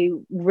likely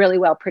really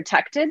well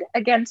protected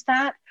against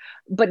that,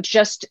 but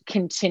just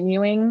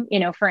continuing,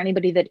 for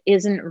anybody that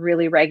isn't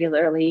really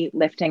regularly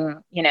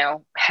lifting,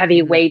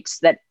 heavy weights,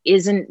 that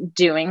isn't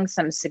doing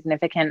some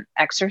significant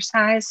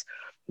exercise,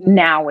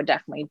 now would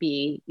definitely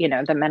be,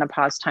 the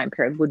menopause time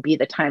period would be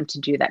the time to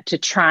do that, to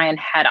try and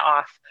head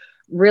off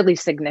really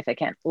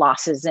significant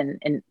losses in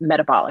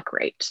metabolic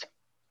rate.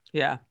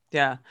 Yeah.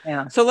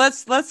 So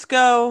let's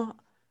go.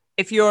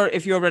 If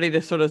you're ready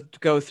to sort of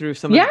go through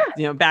some,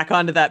 back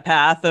onto that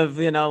path of,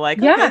 okay,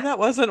 that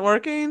wasn't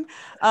working.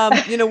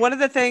 One of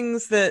the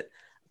things that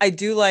I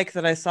do like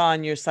that I saw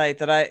on your site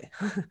that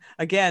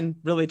again,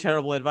 really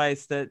terrible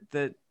advice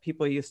that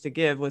people used to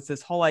give was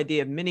this whole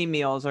idea of mini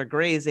meals or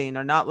grazing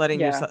or not letting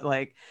Yeah. yourself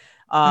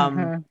um,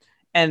 Mm-hmm.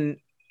 and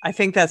I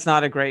think that's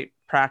not a great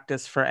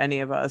practice for any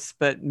of us,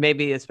 but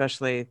maybe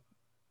especially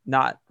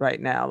not right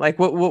now. Like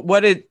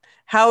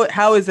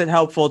how is it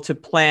helpful to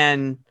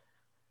plan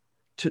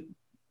to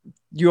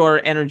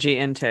your energy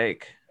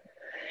intake?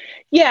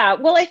 Yeah,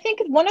 well, I think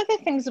one of the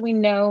things we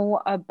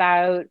know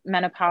about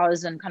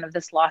menopause and kind of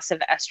this loss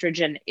of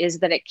estrogen is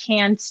that it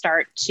can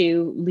start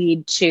to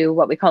lead to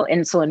what we call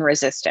insulin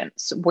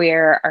resistance,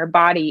 where our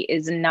body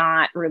is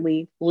not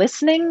really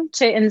listening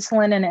to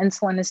insulin, and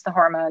insulin is the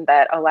hormone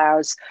that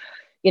allows,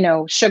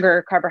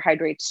 sugar,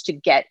 carbohydrates to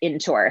get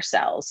into our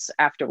cells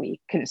after we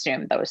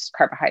consume those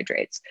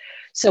carbohydrates.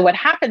 So what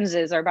happens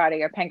is our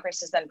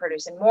pancreas is then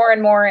producing more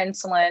and more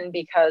insulin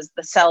because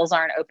the cells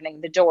aren't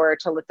opening the door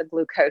to let the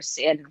glucose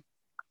in.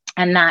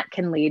 And that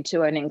can lead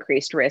to an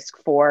increased risk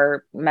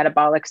for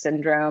metabolic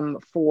syndrome,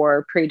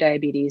 for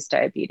prediabetes,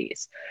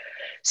 diabetes.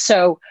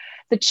 So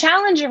the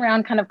challenge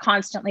around kind of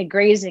constantly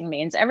grazing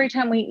means every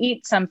time we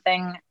eat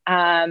something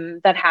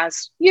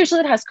usually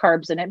it has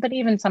carbs in it, but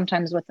even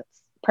sometimes with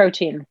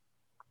protein,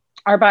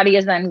 our body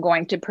is then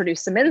going to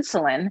produce some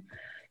insulin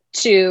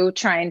to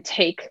try and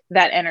take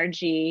that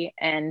energy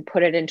and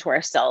put it into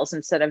our cells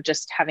instead of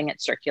just having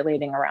it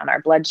circulating around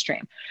our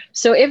bloodstream.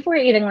 So if we're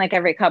eating like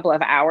every couple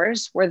of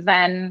hours, we're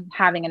then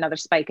having another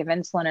spike of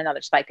insulin,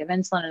 another spike of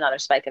insulin, another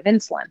spike of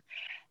insulin.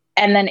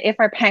 And then if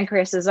our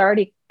pancreas is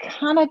already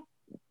kind of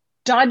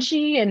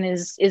dodgy and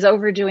is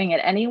overdoing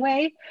it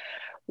anyway,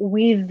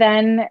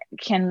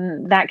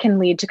 that can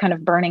lead to kind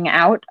of burning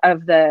out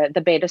of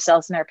the beta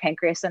cells in our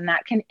pancreas, and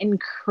that can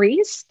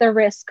increase the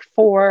risk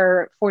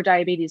for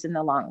diabetes in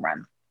the long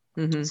run.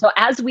 Mm-hmm. So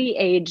as we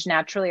age,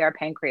 naturally our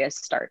pancreas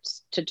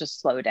starts to just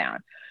slow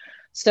down.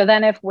 So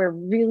then if we're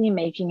really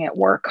making it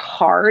work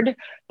hard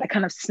by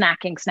kind of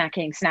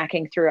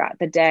snacking throughout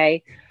the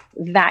day,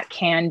 that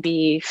can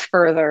be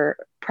further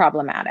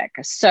problematic.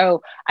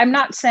 So I'm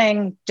not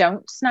saying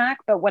don't snack,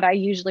 but what I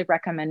usually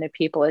recommend to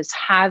people is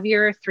have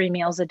your 3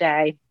 meals a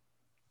day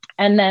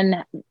and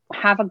then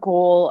have a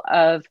goal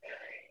of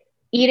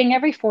eating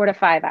every 4 to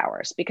 5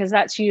 hours, because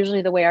that's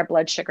usually the way our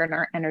blood sugar and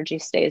our energy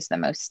stays the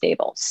most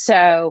stable.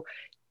 So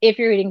if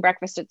you're eating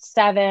breakfast at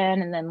 7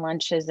 and then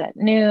lunch is at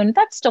noon,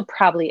 that's still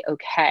probably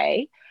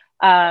okay.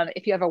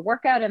 If you have a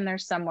workout in there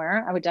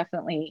somewhere, I would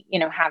definitely,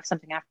 have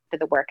something after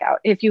the workout.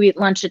 If you eat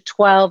lunch at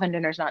 12 and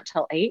dinner's not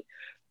till 8,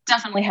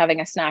 definitely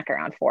having a snack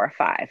around 4 or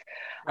 5.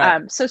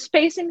 Right. So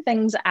spacing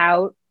things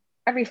out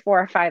every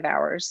 4 or 5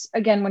 hours.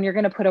 Again, when you're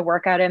going to put a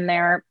workout in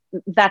there,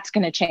 that's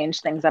going to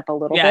change things up a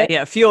little bit.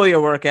 Yeah, fuel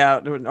your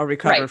workout or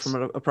recover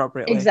from it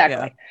appropriately.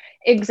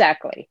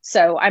 Exactly.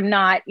 So I'm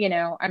not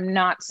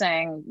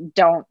saying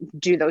don't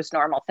do those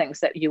normal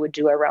things that you would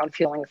do around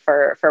fueling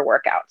for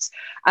workouts.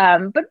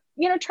 But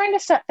trying to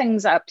set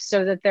things up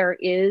so that there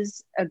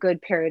is a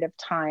good period of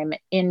time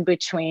in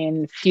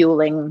between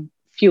fueling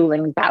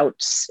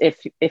bouts,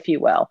 if you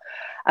will,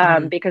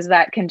 because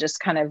that can just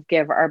kind of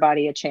give our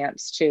body a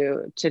chance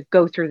to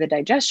go through the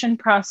digestion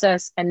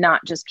process and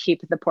not just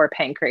keep the poor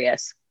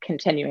pancreas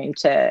continuing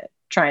to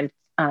try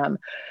and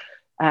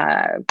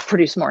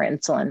produce more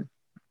insulin.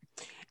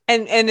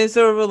 And is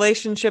there a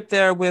relationship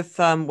there with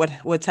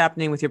what's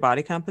happening with your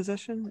body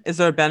composition? Is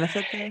there a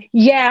benefit there?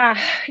 Yeah.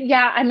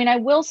 I mean, I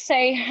will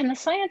say, and the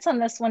science on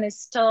this one is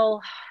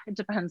still, it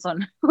depends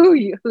on who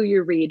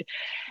you read.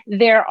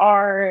 There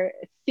are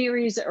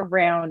theories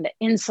around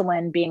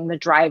insulin being the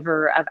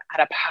driver of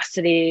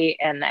adiposity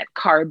and that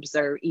carbs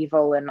are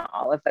evil and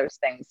all of those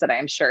things that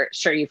I'm sure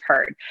you've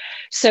heard.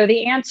 So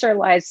the answer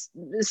lies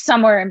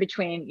somewhere in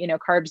between,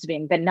 carbs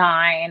being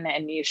benign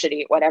and you should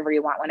eat whatever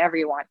you want, whenever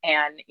you want,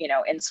 and,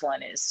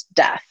 insulin is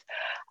death.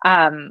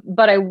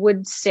 But I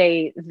would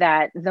say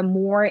that the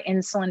more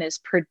insulin is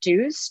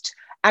produced,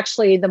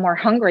 actually, the more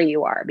hungry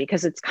you are,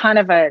 because it's kind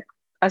of a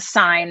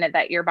sign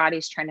that your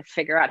body's trying to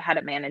figure out how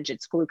to manage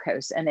its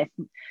glucose. And if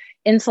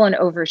insulin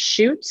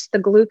overshoots the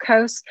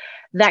glucose,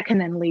 that can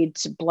then lead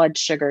to blood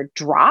sugar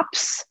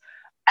drops.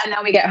 And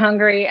then we get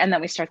hungry and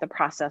then we start the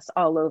process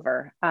all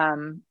over.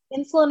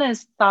 Insulin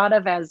is thought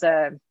of as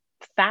a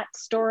fat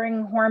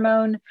storing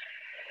hormone.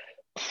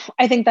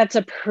 I think that's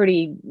a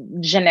pretty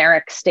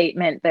generic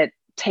statement that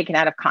taken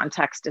out of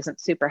context isn't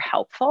super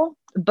helpful.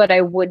 But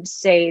I would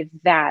say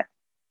that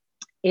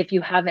if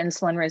you have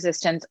insulin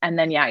resistance and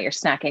then, you're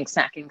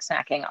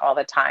snacking all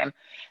the time,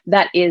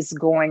 that is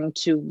going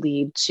to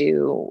lead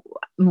to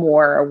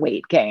more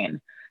weight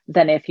gain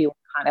than if you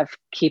kind of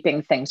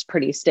keeping things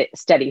pretty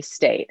steady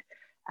state.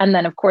 And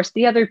then, of course,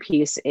 the other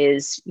piece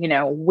is,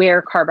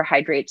 where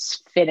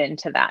carbohydrates fit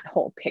into that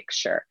whole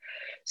picture.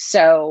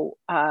 So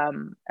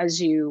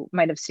as you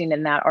might have seen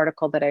in that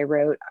article that I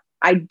wrote,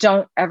 I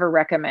don't ever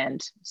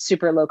recommend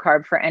super low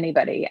carb for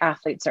anybody,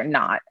 athletes or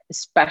not,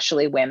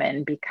 especially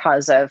women,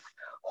 because of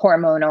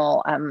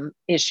hormonal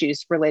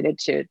issues related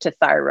to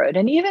thyroid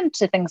and even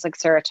to things like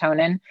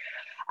serotonin,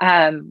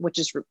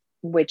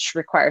 which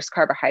requires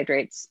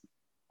carbohydrates.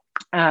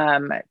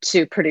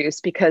 to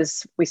produce,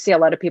 because we see a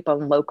lot of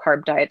people in low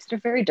carb diets that are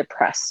very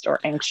depressed or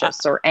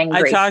anxious or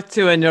angry. I talked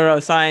to a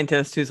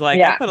neuroscientist who's like, I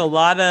Yeah. put a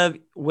lot of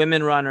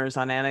women runners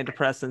on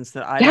antidepressants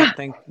that I don't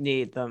think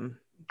need them.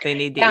 They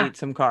need to eat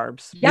some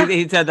carbs. Yeah,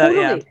 He said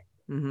totally. that. Yeah.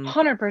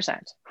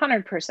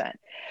 100%.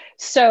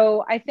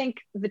 So I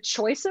think the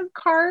choice of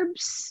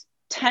carbs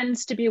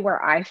tends to be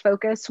where I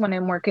focus when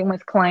I'm working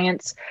with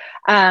clients.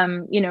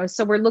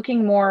 So we're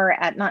looking more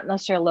at not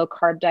necessarily a low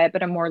carb diet,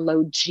 but a more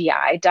low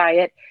GI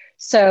diet.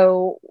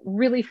 So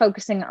really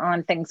focusing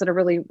on things that are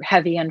really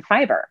heavy in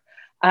fiber.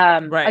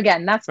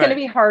 Again, that's going to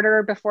be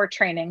harder before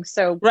training.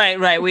 So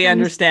right. We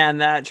understand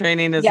that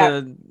training is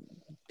a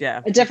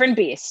different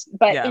beast.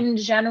 But in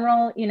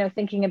general,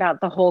 thinking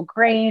about the whole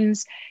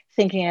grains,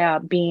 thinking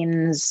about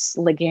beans,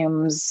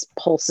 legumes,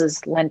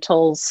 pulses,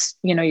 lentils,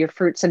 your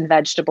fruits and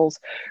vegetables,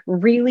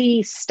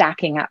 really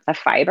stacking up the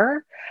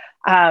fiber.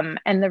 And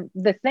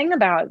the thing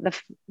about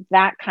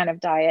that kind of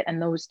diet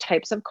and those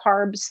types of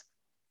carbs,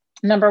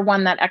 number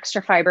one, that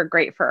extra fiber,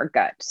 great for our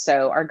gut.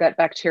 So our gut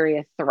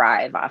bacteria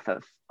thrive off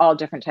of all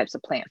different types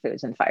of plant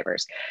foods and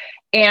fibers.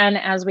 And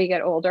as we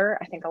get older,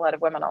 I think a lot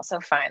of women also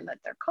find that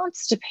they're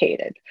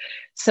constipated.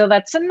 So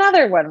that's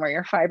another one where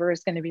your fiber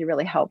is going to be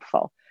really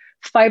helpful.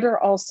 Fiber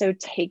also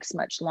takes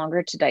much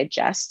longer to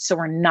digest. So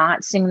we're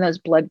not seeing those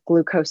blood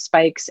glucose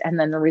spikes and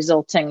then the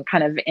resulting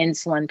kind of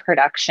insulin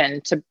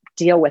production to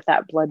deal with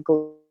that blood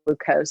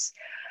glucose.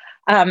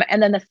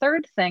 And then the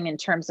third thing in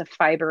terms of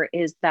fiber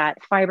is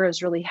that fiber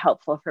is really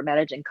helpful for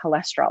managing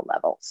cholesterol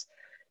levels.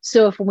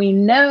 So if we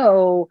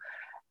know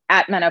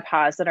at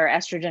menopause that our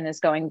estrogen is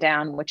going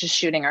down, which is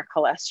shooting our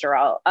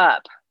cholesterol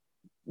up,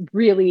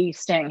 really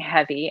staying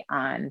heavy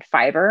on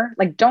fiber,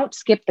 like don't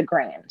skip the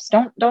grains,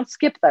 don't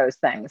skip those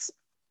things,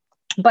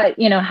 but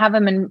have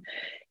them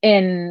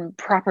in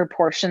proper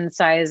portion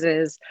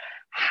sizes,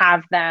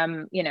 have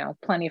them,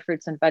 plenty of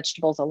fruits and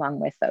vegetables along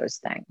with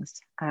those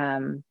things.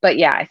 But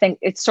yeah, I think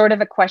it's sort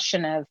of a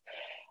question of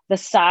the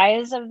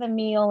size of the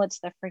meal, it's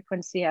the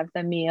frequency of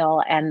the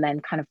meal, and then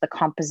kind of the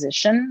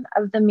composition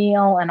of the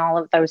meal, and all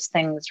of those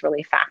things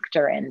really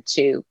factor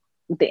into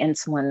the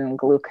insulin and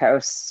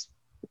glucose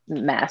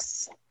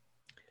mess.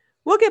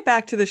 We'll get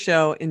back to the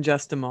show in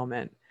just a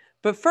moment.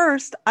 But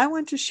first, I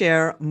want to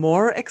share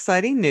more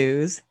exciting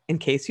news, in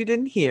case you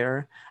didn't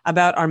hear,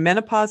 about our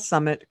Menopause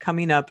Summit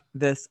coming up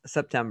this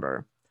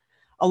September.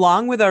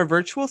 Along with our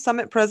virtual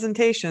summit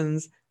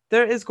presentations,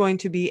 there is going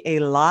to be a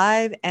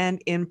live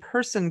and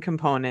in-person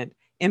component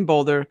in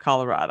Boulder,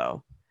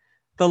 Colorado.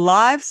 The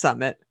live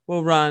summit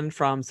will run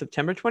from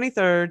September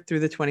 23rd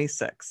through the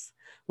 26th.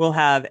 We'll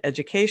have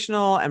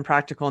educational and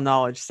practical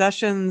knowledge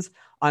sessions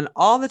on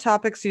all the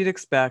topics you'd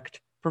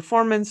expect: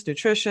 performance,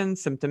 nutrition,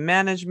 symptom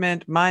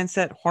management,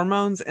 mindset,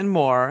 hormones, and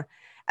more,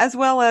 as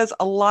well as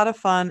a lot of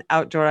fun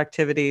outdoor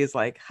activities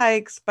like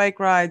hikes, bike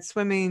rides,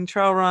 swimming,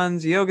 trail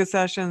runs, yoga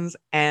sessions,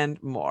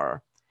 and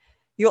more.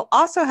 You'll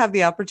also have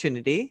the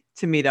opportunity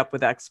to meet up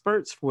with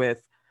experts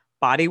with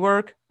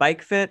bodywork,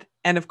 bike fit,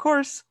 and of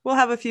course, we'll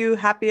have a few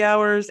happy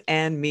hours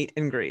and meet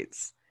and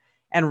greets.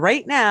 And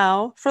right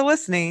now, for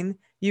listening,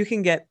 you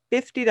can get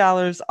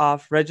 $50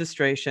 off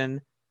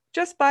registration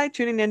just by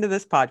tuning into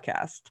this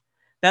podcast.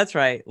 That's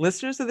right.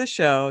 Listeners of the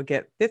show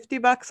get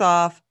 $50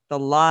 off the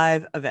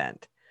live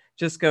event.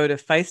 Just go to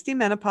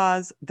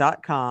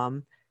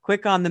feistymenopause.com,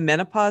 click on the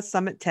Menopause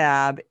Summit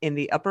tab in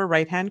the upper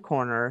right-hand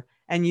corner,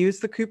 and use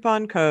the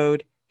coupon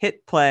code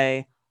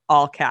HITPLAY,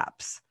 all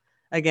caps.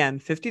 Again,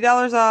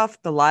 $50 off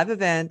the live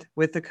event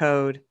with the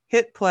code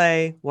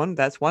HITPLAY,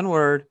 that's one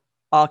word,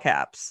 all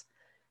caps.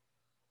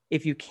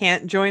 If you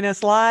can't join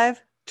us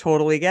live,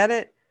 totally get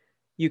it.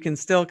 You can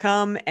still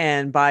come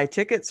and buy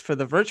tickets for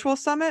the virtual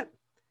summit,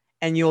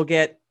 and you'll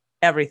get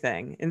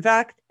everything. In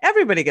fact,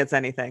 everybody gets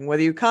anything,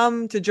 whether you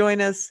come to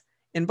join us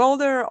in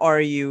Boulder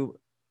or you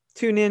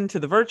tune in to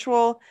the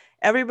virtual.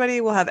 Everybody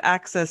will have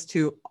access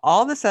to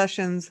all the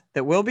sessions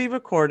that will be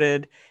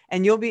recorded,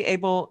 and you'll be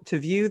able to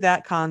view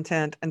that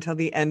content until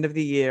the end of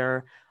the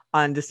year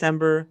on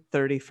December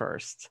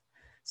 31st.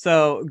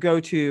 So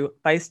go to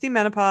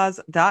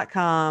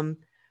feistymenopause.com,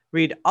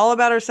 read all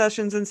about our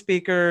sessions and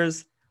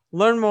speakers,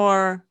 learn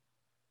more,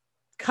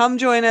 come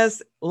join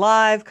us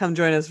live, come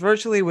join us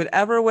virtually,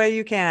 whatever way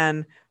you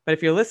can. But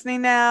if you're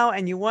listening now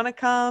and you want to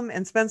come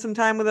and spend some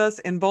time with us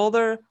in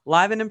Boulder,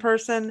 live and in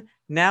person,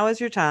 now is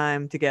your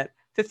time to get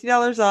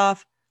 $50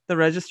 off the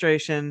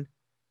registration.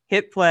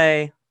 Hit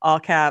play,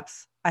 all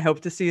caps. I hope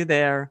to see you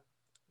there.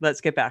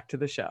 Let's get back to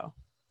the show.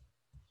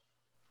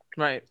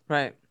 Right.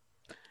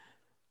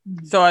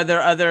 So are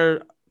there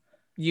other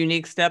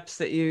unique steps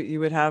that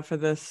you would have for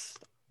this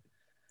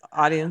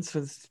audience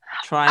with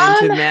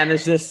trying to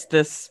manage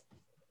this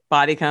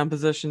body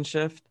composition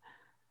shift?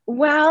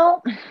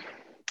 Well,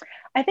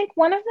 I think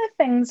one of the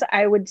things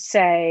I would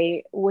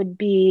say would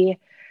be,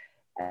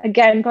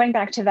 again, going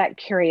back to that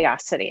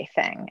curiosity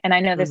thing. And I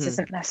know this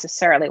isn't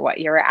necessarily what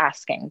you're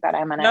asking, but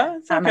I'm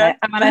gonna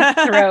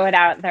throw it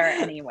out there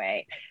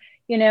anyway.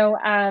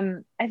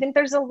 I think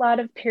there's a lot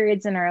of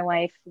periods in our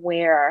life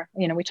where,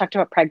 we talked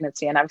about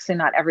pregnancy, and obviously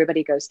not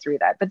everybody goes through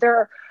that, but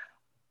there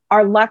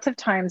are lots of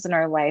times in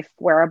our life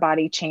where our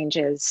body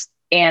changes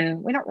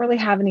and we don't really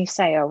have any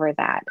say over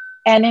that.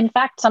 And in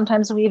fact,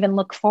 sometimes we even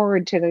look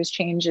forward to those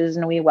changes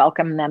and we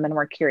welcome them and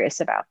we're curious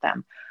about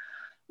them.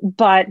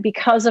 But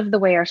because of the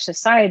way our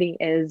society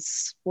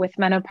is with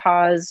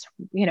menopause,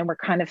 we're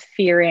kind of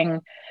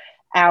fearing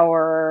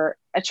our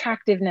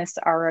attractiveness,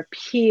 our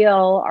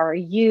appeal, our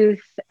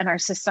youth, and our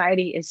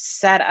society is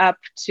set up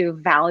to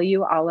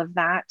value all of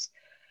that.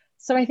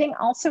 So I think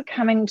also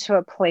coming to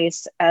a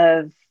place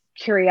of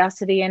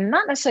curiosity and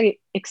not necessarily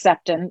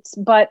acceptance,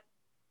 but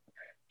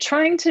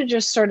trying to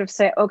just sort of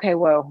say, okay,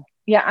 whoa,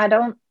 yeah, I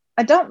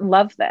don't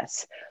love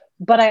this,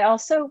 but I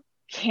also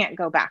can't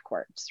go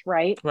backwards,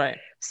 right? Right.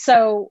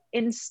 So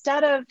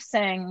instead of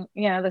saying,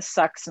 this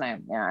sucks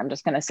and I'm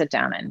just going to sit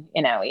down and,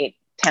 eat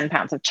 10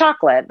 pounds of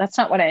chocolate, that's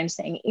not what I'm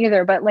saying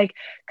either, but like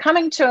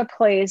coming to a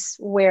place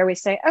where we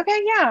say,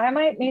 okay, yeah, I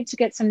might need to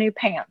get some new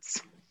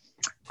pants.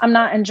 I'm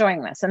not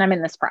enjoying this and I'm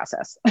in this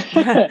process.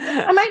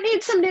 I might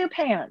need some new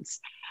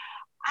pants.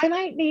 I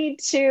might need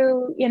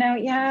to,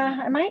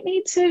 I might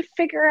need to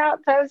figure out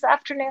those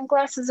afternoon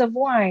glasses of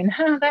wine.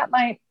 That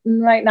might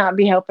not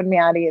be helping me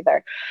out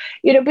either.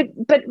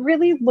 But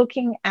really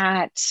looking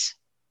at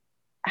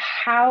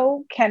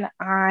how can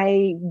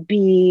I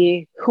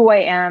be who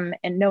I am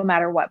and no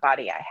matter what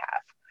body I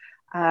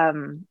have?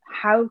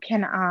 How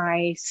can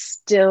I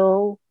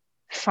still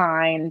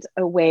find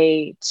a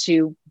way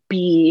to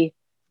be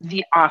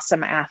the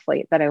awesome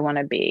athlete that I want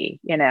to be?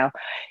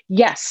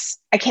 Yes,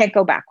 I can't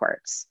go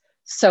backwards.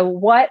 So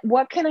what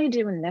can I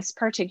do in this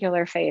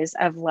particular phase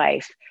of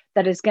life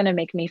that is going to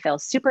make me feel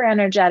super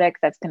energetic,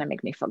 that's going to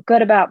make me feel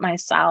good about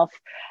myself?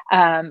 Do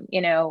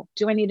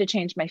I need to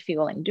change my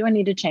fueling? Do I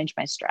need to change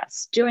my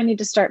stress? Do I need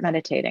to start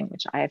meditating,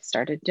 which I have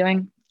started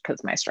doing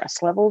because my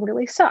stress level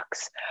really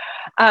sucks?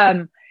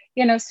 So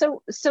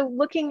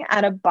looking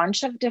at a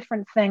bunch of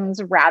different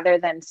things rather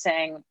than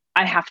saying,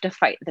 I have to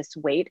fight this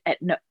weight at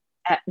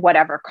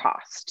whatever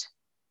cost,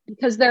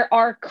 because there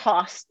are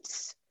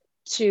costs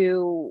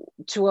to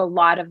a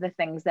lot of the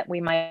things that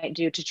we might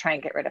do to try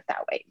and get rid of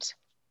that weight.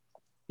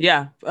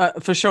 Yeah,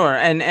 for sure.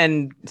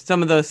 And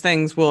some of those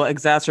things will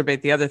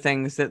exacerbate the other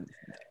things that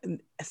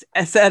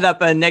set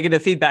up a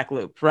negative feedback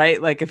loop,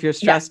 right? Like if you're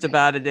stressed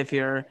about it, if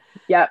you're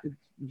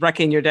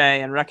wrecking your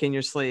day and wrecking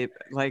your sleep,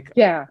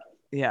 yeah,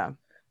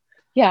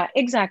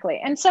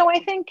 exactly. And so I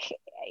think,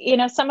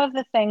 some of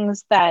the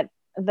things that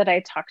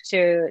I talk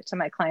to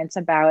my clients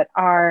about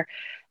are,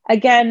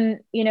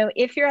 again,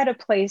 if you're at a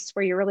place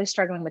where you're really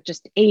struggling with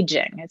just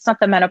aging, it's not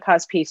the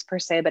menopause piece per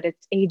se, but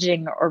it's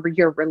aging or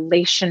your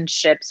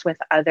relationships with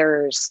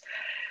others.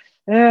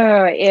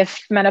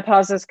 If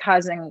menopause is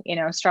causing,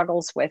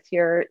 struggles with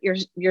your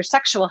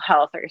sexual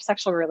health or your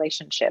sexual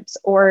relationships,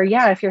 or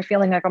if you're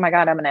feeling like, oh my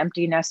God, I'm an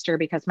empty nester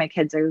because my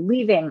kids are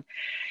leaving,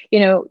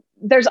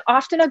 there's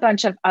often a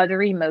bunch of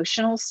other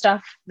emotional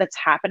stuff that's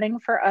happening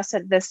for us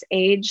at this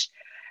age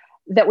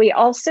that we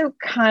also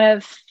kind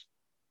of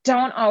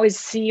don't always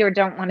see or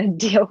don't want to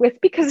deal with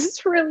because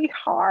it's really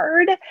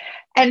hard.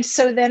 And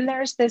so then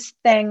there's this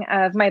thing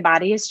of my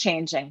body is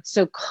changing.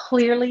 So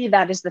clearly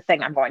that is the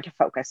thing I'm going to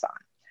focus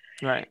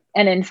on. Right.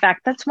 And in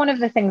fact, that's one of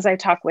the things I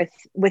talk with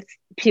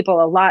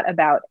people a lot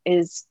about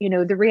is,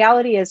 the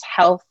reality is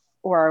health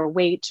or our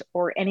weight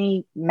or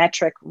any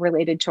metric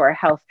related to our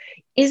health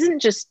isn't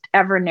just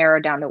ever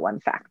narrowed down to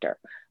one factor.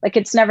 Like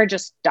it's never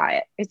just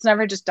diet. It's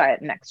never just diet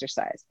and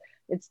exercise.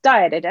 It's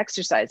diet, it's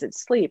exercise,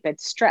 it's sleep,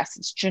 it's stress,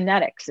 it's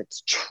genetics,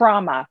 it's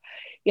trauma.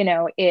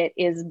 It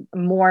is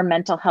more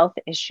mental health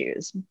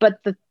issues.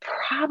 But the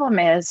problem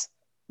is,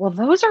 well,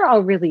 those are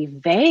all really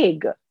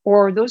vague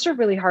or those are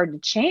really hard to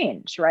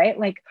change, right?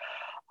 Like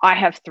I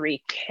have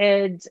 3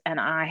 kids and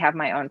I have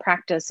my own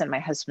practice and my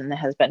husband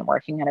has been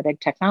working at a big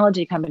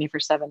technology company for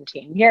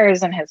 17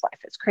 years and his life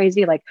is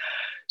crazy.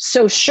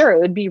 So sure, it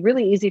would be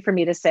really easy for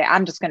me to say,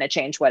 I'm just going to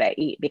change what I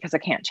eat because I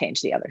can't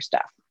change the other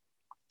stuff.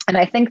 And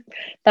I think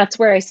that's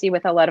where I see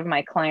with a lot of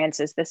my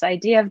clients is this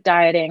idea of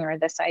dieting or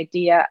this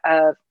idea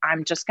of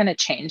I'm just going to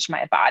change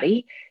my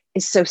body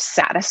is so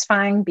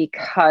satisfying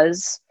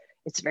because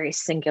it's very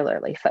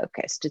singularly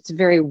focused. It's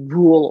very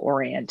rule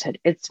oriented.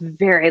 It's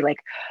very like,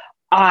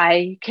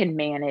 I can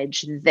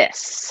manage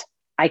this.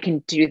 I can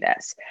do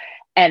this.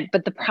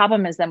 But the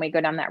problem is then we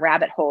go down that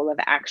rabbit hole of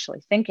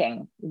actually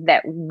thinking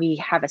that we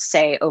have a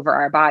say over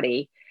our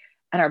body.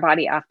 And our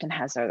body often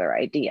has other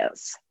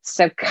ideas.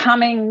 So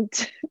coming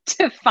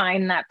to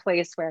find that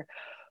place where,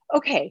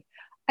 okay,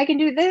 I can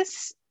do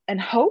this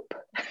and hope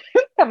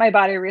that my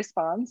body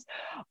responds.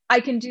 I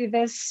can do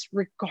this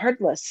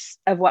regardless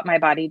of what my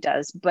body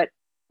does, but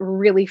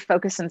really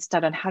focus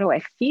instead on how do I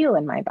feel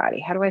in my body?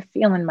 How do I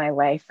feel in my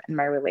life and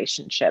my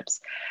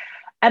relationships?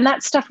 And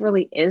that stuff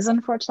really is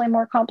unfortunately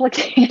more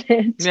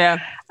complicated. Yeah.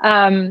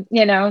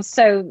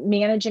 So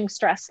managing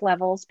stress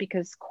levels,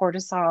 because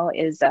cortisol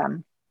is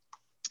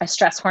a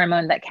stress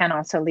hormone that can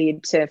also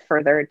lead to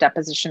further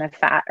deposition of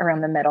fat around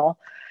the middle.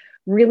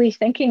 Really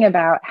thinking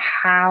about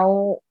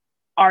how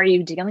are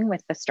you dealing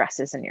with the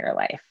stresses in your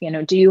life?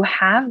 Do you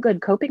have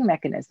good coping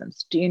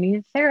mechanisms? Do you need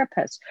a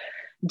therapist?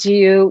 Do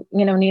you,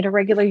 need a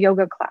regular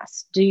yoga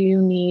class? Do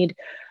you need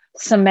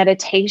some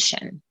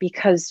meditation?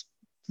 Because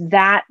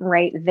that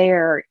right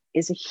there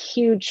is a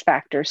huge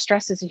factor.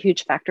 Stress is a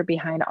huge factor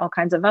behind all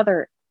kinds of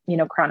other,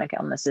 chronic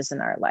illnesses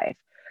in our life.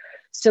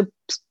 So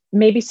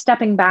maybe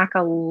stepping back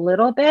a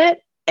little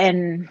bit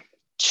and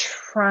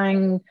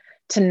trying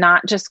to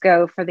not just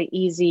go for the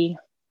easy,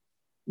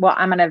 well,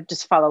 I'm going to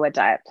just follow a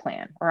diet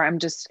plan, or I'm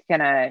just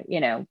going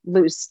to,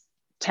 lose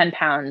 10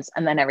 pounds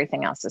and then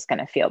everything else is going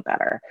to feel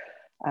better.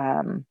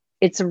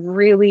 It's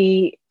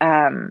really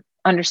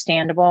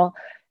understandable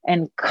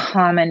and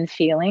common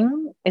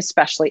feeling,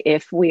 especially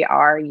if we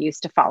are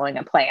used to following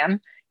a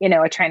plan,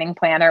 a training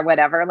plan or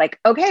whatever. Like,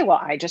 okay,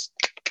 well, I just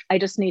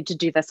need to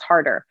do this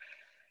harder.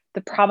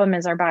 The problem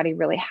is our body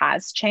really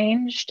has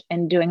changed,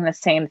 and doing the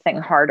same thing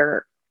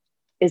harder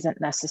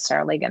isn't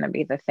necessarily going to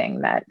be the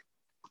thing that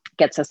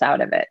gets us out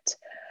of it.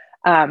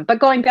 But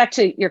going back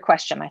to your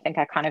question, I think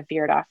I kind of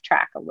veered off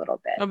track a little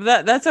bit. Oh,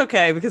 that's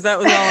okay, because that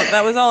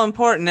was all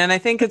important. And I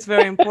think it's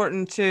very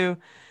important to,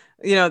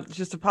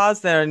 just to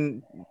pause there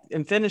and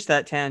finish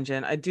that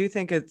tangent. I do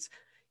think it's,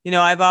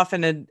 I've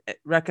often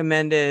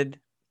recommended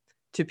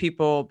to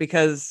people,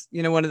 because,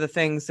 one of the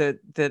things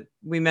that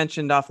we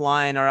mentioned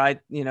offline, or I,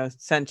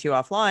 sent to you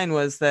offline,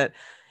 was that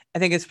I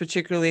think it's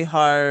particularly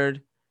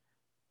hard.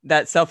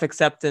 That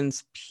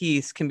self-acceptance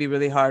piece can be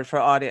really hard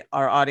for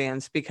our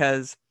audience,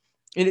 because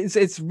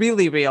it's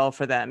really real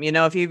for them.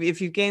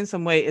 If you gain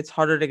some weight, it's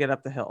harder to get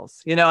up the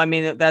hills. I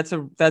mean, that's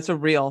a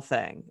real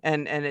thing,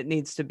 and it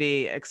needs to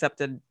be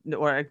accepted,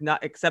 or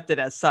not accepted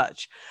as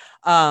such.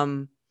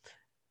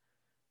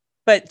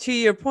 But to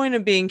your point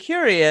of being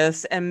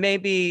curious and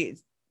maybe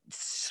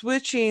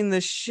switching the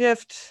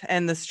shift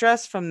and the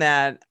stress from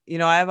that,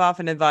 I've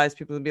often advised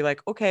people to be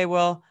like, okay,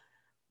 well,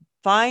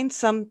 find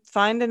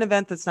an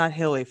event that's not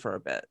hilly for a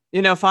bit,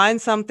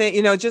 find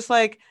something, just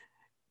like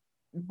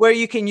where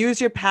you can use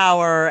your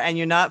power and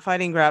you're not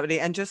fighting gravity,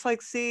 and just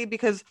like see,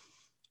 because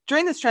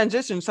during this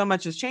transition, so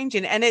much is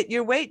changing, and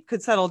your weight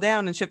could settle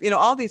down and shift,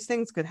 all these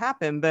things could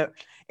happen, but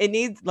it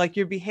needs, like,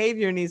 your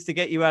behavior needs to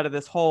get you out of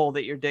this hole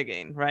that you're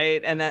digging.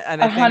 Right. And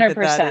I think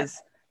that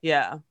is,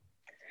 yeah.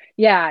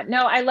 Yeah,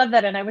 no, I love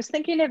that. And I was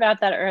thinking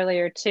about that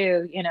earlier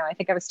too. I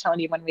think I was telling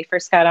you when we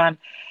first got on,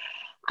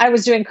 I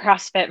was doing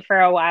CrossFit for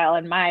a while,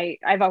 and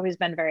I've always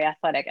been very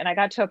athletic. And I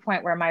got to a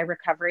point where my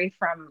recovery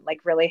from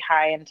like really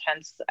high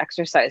intense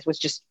exercise was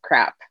just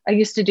crap. I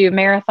used to do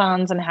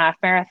marathons and half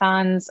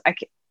marathons.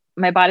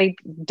 My body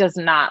does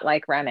not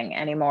like running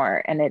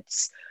anymore. And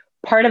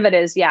part of it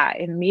is,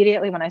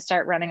 immediately when I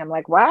start running, I'm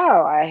like,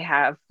 wow, I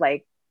have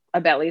like a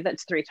belly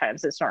that's 3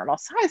 times its normal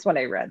size when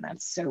I run.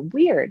 That's so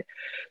weird.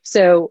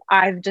 So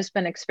I've just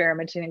been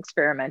experimenting.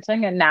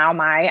 And now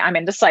I'm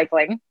into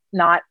cycling,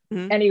 not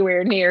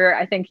anywhere near,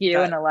 I think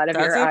and a lot of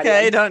your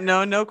audience. Don't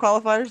know, no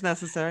qualifiers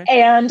necessary.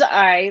 And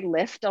I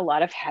lift a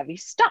lot of heavy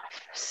stuff.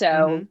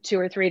 So 2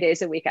 or 3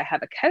 days a week, I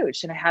have a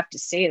coach. And I have to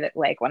say that,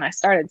 like, when I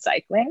started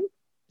cycling,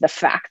 the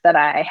fact that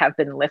I have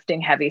been lifting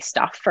heavy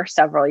stuff for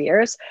several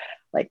years,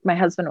 like my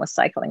husband was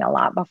cycling a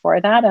lot before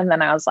that. And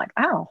then I was like,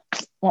 oh,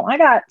 well, I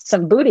got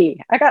some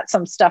booty. I got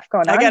some stuff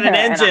going on. I got an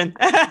engine.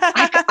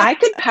 I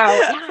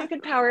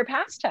could power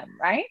past him.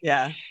 Right.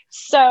 Yeah.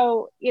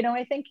 So,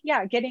 I think,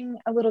 getting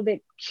a little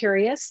bit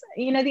curious.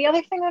 The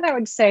other thing that I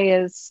would say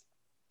is,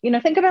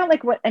 think about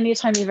like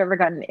anytime you've ever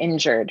gotten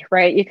injured,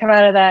 right? You come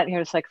out of that and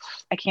you're just like,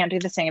 I can't do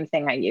the same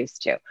thing I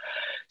used to.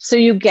 So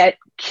you get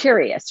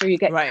curious, or you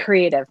get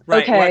creative.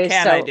 Right. Okay. What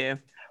can I do?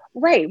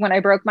 Right. When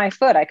I broke my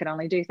foot, I could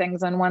only do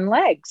things on one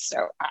leg.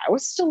 So I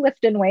was still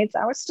lifting weights.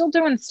 I was still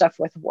doing stuff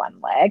with one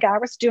leg. I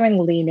was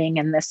doing leaning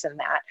and this and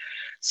that.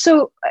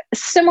 So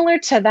similar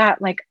to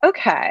that, like,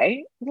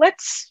 okay,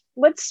 let's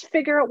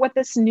figure out what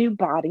this new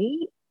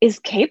body is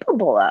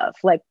capable of.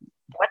 Like,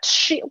 what's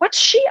she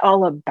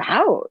all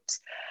about?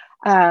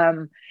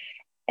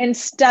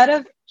 Instead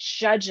of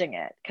judging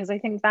it, because I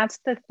think that's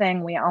the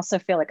thing. We also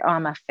feel like, oh,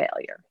 I'm a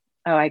failure.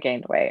 Oh, I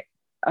gained weight.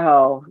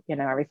 Oh,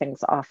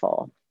 everything's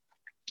awful.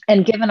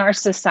 And given our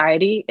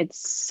society,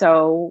 it's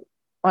so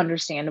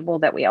understandable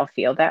that we all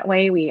feel that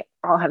way. We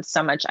all have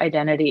so much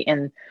identity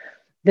in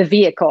the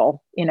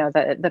vehicle,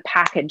 the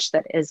package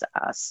that is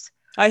us.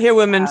 I hear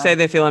women say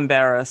they feel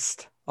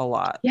embarrassed a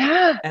lot.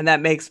 Yeah. And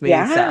that makes me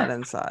sad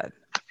inside.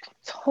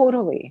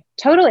 Totally.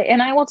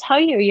 And I will tell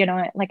you,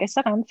 like I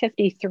said, I'm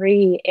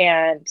 53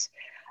 and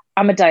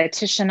I'm a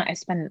dietitian. I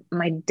spend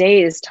my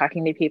days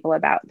talking to people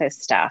about this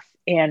stuff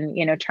and,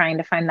 trying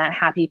to find that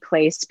happy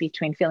place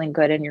between feeling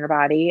good in your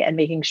body and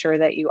making sure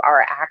that you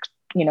are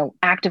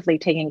actively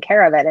taking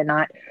care of it and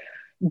not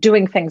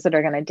doing things that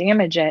are going to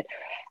damage it.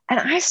 And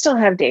I still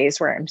have days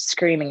where I'm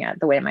screaming at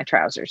the way my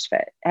trousers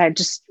fit.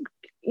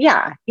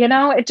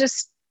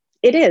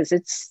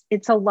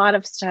 It's a lot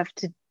of stuff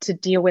to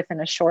deal with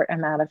in a short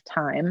amount of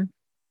time.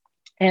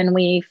 And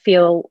we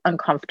feel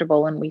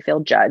uncomfortable and we feel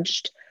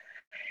judged.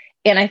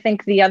 And I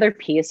think the other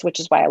piece, which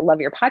is why I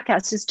love your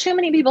podcast, is too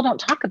many people don't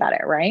talk about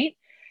it, right?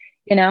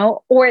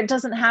 Or it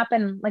doesn't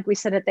happen, like we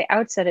said at the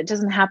outset, it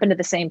doesn't happen to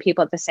the same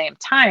people at the same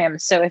time.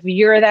 So if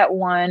you're that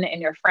one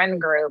in your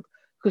friend group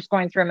who's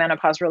going through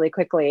menopause really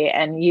quickly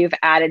and you've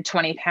added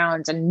 20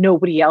 pounds and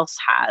nobody else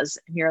has.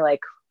 And you're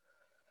like,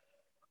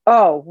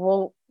 oh,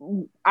 well,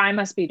 I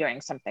must be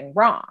doing something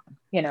wrong,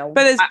 you know.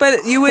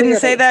 But you wouldn't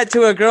say that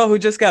to a girl who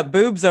just got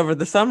boobs over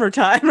the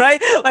summertime,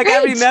 right? Like,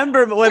 right. I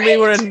remember when we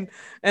were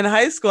in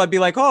high school, I'd be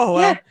like, oh,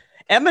 well,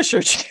 Emma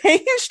sure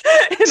changed.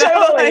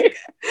 Totally.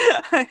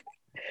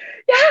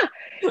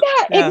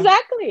 Yeah,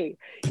 exactly.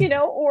 You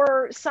know,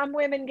 or some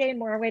women gain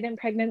more weight in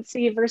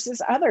pregnancy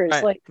versus others.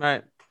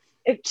 Right.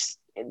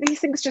 These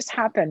things just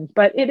happen,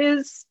 but it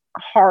is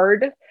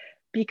hard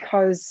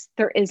because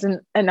there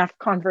isn't enough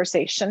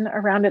conversation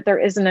around it. There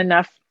isn't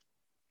enough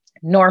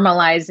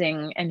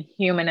normalizing and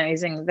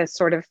humanizing this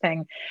sort of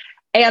thing.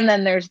 And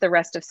then there's the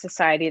rest of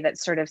society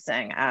that's sort of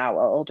saying, well,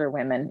 older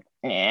women,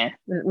 you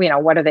know,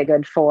 what are they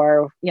good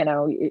for? You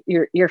know,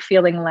 you're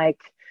feeling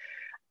like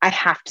I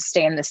have to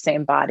stay in the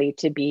same body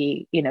to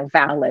be, you know,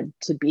 valid,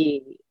 to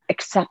be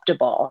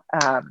acceptable.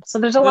 So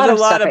there's a lot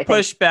of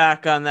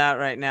pushback on that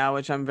right now,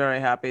 which I'm very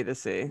happy to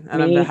see.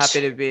 And I'm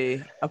happy to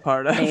be a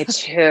part of. Me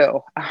too.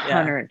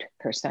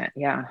 100%.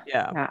 Yeah,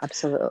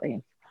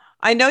 absolutely.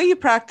 I know you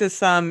practice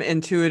some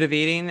intuitive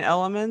eating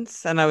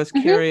elements, and I was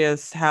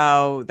curious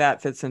how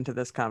that fits into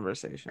this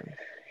conversation.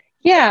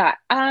 Yeah,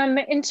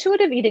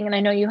 intuitive eating, and I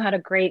know you had a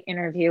great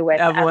interview with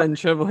Evelyn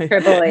Tribole.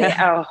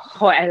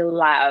 Oh, I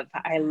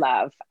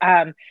love.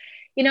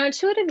 You know,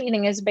 intuitive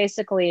eating is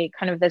basically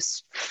kind of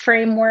this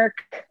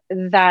framework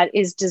that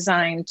is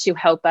designed to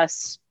help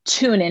us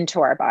tune into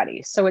our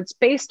bodies. So it's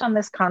based on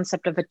this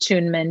concept of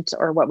attunement,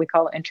 or what we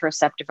call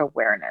interoceptive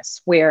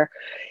awareness, where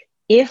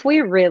if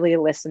we really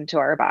listen to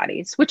our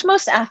bodies, which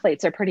most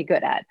athletes are pretty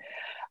good at,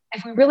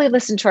 if we really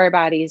listen to our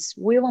bodies,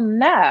 we will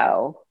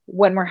know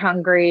when we're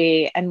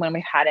hungry and when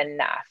we've had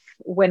enough,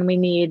 when we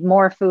need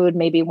more food,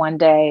 maybe one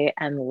day,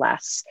 and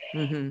less.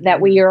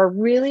 That we are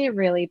really,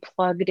 really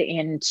plugged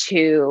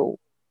into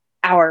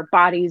our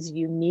body's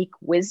unique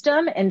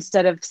wisdom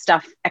instead of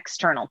stuff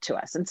external to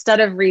us. Instead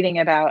of reading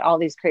about all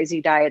these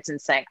crazy diets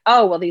and saying,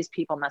 oh, well, these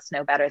people must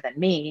know better than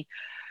me,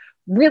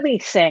 really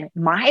saying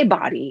my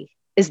body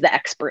is the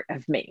expert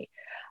of me.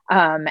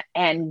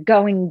 And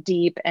going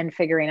deep and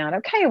figuring out,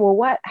 okay,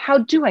 well, how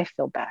do I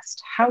feel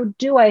best? How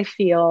do I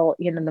feel,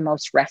 you know, the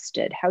most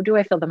rested? How do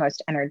I feel the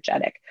most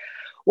energetic?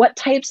 What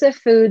types of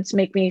foods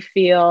make me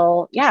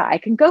feel, I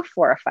can go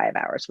 4 or 5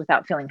 hours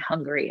without feeling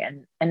hungry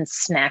and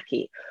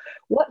snacky?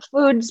 What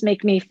foods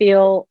make me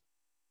feel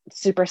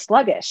super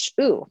sluggish?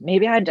 Ooh,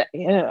 maybe I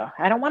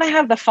don't want to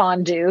have the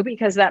fondue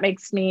because that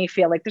makes me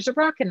feel like there's a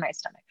rock in my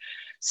stomach.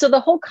 So the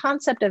whole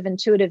concept of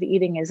intuitive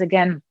eating is,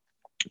 again,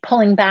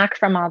 pulling back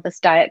from all this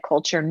diet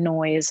culture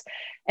noise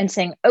and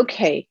saying,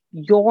 okay,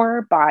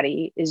 your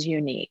body is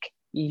unique.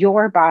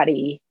 Your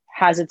body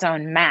has its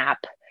own map.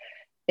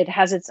 It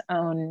has its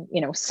own,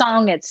 you know,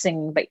 song it's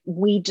singing, but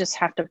we just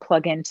have to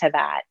plug into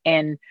that.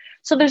 And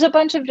so there's a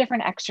bunch of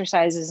different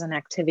exercises and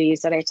activities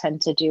that I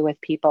tend to do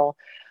with people.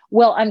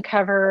 We'll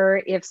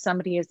uncover if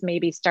somebody is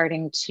maybe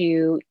starting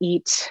to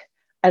eat,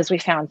 as we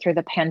found through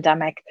the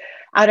pandemic,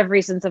 out of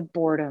reasons of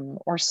boredom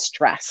or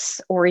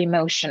stress or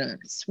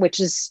emotions, which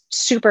is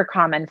super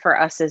common for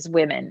us as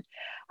women,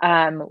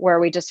 where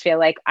we just feel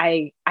like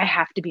I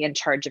have to be in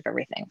charge of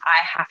everything.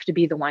 I have to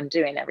be the one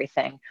doing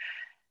everything.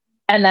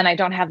 And then I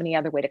don't have any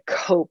other way to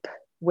cope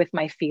with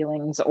my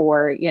feelings,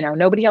 or, you know,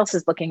 nobody else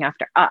is looking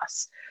after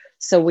us.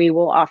 So we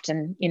will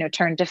often, you know,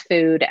 turn to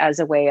food as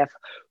a way of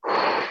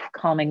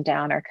calming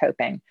down or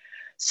coping.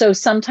 So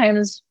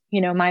sometimes, you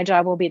know, my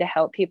job will be to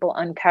help people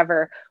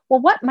uncover, well,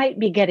 what might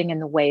be getting in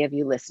the way of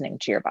you listening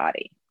to your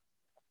body?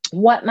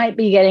 What might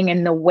be getting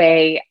in the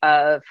way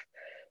of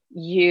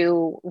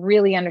you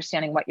really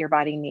understanding what your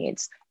body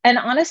needs? And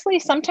honestly,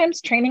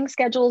 sometimes training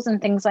schedules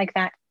and things like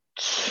that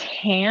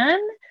can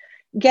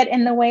get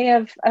in the way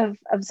of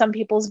some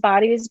people's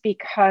bodies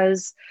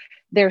because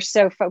they're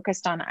so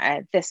focused on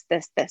this.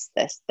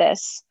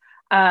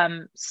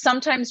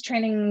 Sometimes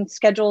training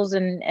schedules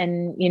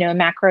and you know,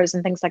 macros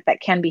and things like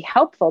that can be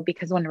helpful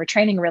because when we're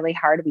training really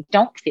hard, we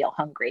don't feel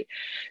hungry.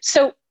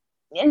 So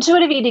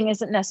intuitive eating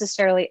isn't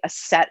necessarily a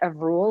set of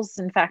rules.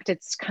 In fact,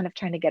 it's kind of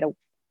trying to get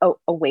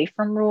away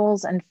from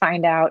rules and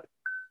find out,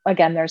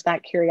 again, there's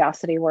that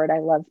curiosity word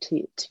I love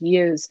to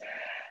use.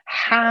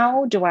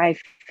 How do I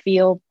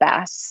feel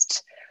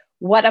best?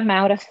 What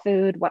amount of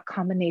food, what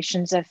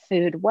combinations of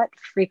food, what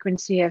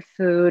frequency of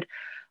food,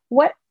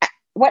 what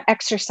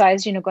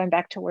exercise, you know, going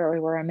back to where we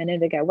were a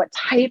minute ago, what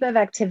type of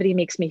activity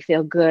makes me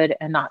feel good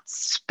and not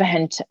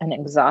spent and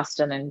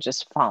exhausted and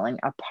just falling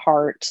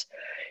apart?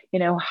 You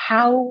know,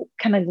 how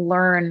can I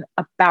learn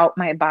about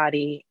my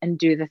body and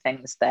do the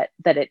things that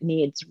it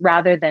needs,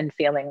 rather than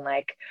feeling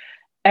like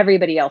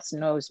everybody else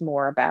knows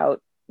more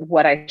about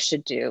what I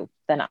should do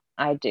than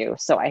I do,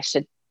 so I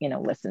should, you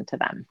know, listen to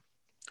them.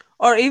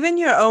 Or even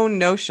your own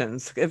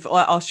notions. If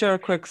I'll share a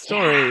quick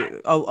story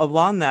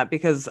along that,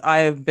 because I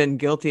have been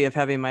guilty of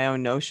having my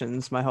own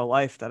notions my whole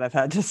life that I've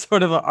had to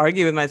sort of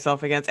argue with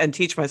myself against and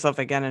teach myself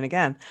again and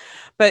again.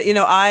 But, you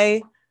know,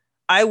 I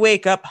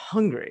wake up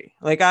hungry.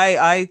 Like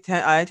I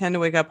tend to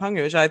wake up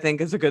hungry, which I think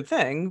is a good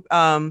thing.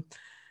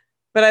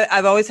 but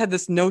I've always had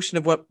this notion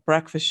of what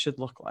breakfast should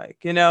look like,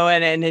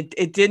 and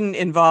it didn't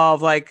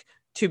involve like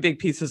two big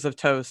pieces of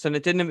toast, and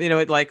it didn't,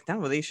 it like,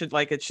 no, they should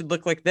like, it should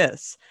look like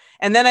this.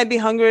 And then I'd be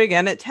hungry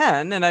again at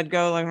 10 and I'd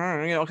go like,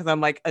 because I'm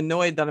like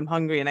annoyed that I'm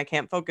hungry and I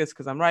can't focus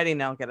because I'm writing.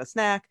 Now I'll get a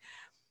snack.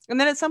 And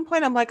then at some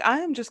point I'm like,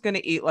 I'm just going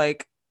to eat.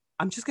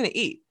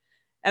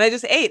 And I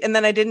just ate. And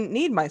then I didn't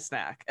need my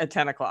snack at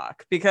 10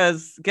 o'clock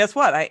because guess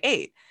what? I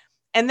ate.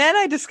 And then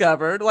I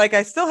discovered, like,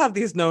 I still have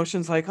these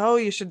notions like, oh,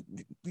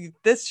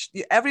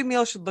 every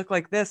meal should look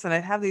like this. And I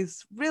have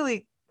these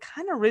really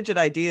kind of rigid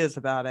ideas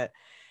about it.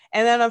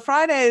 And then on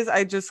Fridays,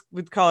 I just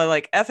would call it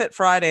like F it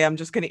Friday. I'm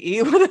just going to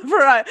eat whatever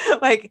I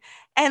like.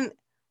 And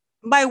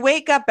my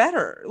weight got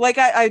better. Like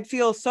I'd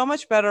feel so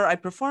much better.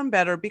 I'd perform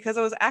better because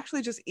I was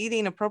actually just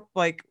eating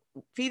like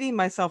feeding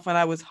myself when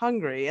I was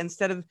hungry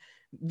instead of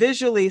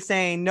visually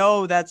saying,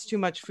 no, that's too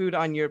much food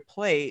on your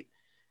plate.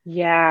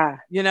 Yeah.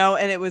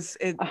 And it was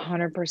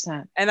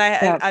 100%. And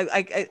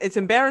I it's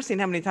embarrassing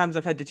how many times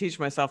I've had to teach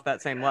myself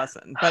that same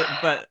lesson,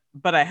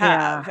 but I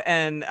have, yeah.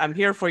 And I'm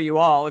here for you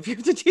all. If you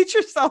have to teach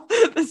yourself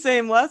the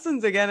same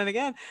lessons again and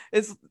again,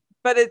 it's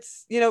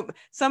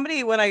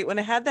somebody, when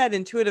I had that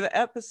intuitive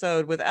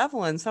episode with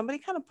Evelyn, somebody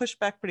kind of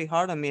pushed back pretty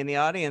hard on me in the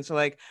audience. They're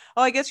like,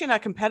 oh, I guess you're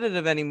not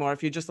competitive anymore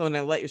if you just want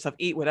to let yourself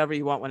eat whatever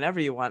you want, whenever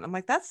you want. I'm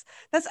like, that's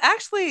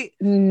actually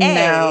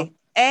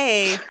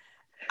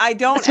I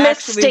don't it's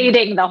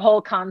misstating the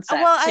whole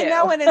concept. Well, too. I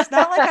know. And it's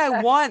not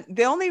like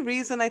the only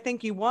reason I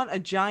think you want a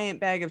giant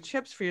bag of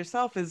chips for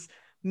yourself is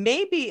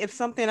maybe if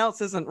something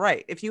else isn't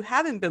right. If you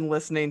haven't been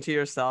listening to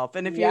yourself,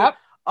 and if you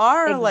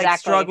are like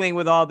struggling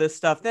with all this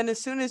stuff, then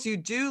as soon as you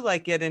do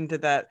like get into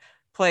that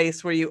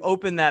place where you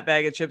open that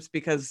bag of chips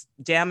because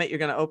damn it, you're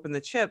going to open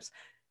the chips.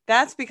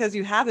 That's because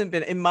you haven't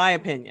been, in my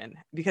opinion,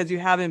 because you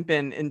haven't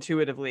been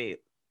intuitively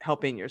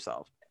helping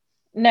yourself.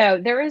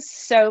 No, there is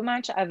so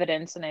much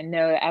evidence, and I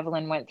know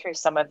Evelyn went through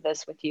some of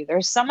this with you.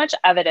 There's so much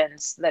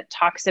evidence that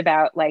talks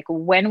about like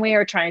when we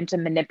are trying to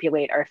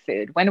manipulate our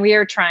food, when we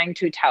are trying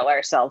to tell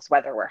ourselves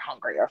whether we're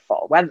hungry or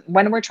full,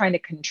 when we're trying to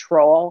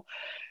control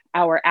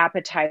our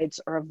appetites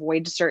or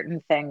avoid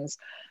certain things,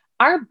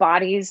 our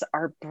bodies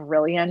are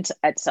brilliant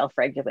at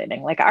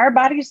self-regulating. Like our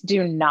bodies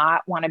do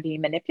not want to be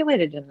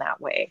manipulated in that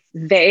way.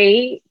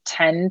 They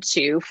tend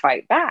to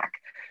fight back.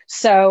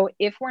 So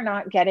if we're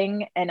not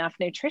getting enough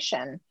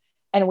nutrition,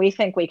 and we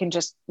think we can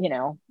just,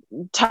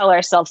 tell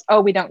ourselves, oh,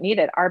 we don't need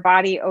it. Our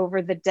body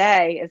over the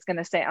day is going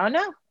to say, oh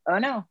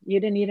no, you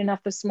didn't eat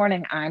enough this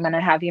morning. I'm going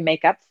to have you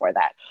make up for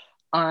that.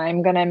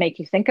 I'm going to make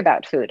you think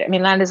about food. I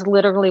mean, that is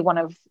literally one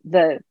of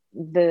the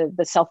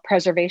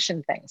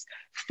self-preservation things.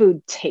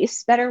 Food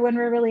tastes better when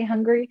we're really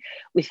hungry.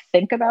 We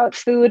think about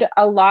food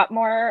a lot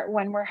more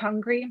when we're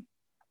hungry.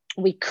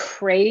 We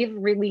crave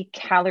really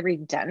calorie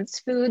dense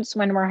foods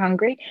when we're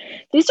hungry.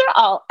 These are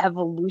all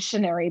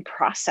evolutionary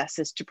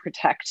processes to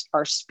protect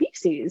our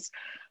species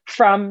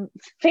from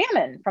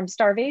famine, from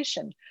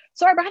starvation.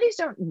 So our bodies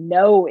don't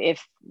know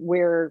if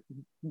we're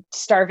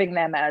starving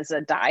them as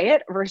a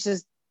diet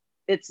versus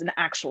it's an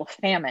actual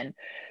famine.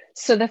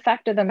 So the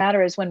fact of the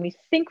matter is when we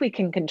think we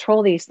can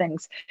control these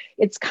things,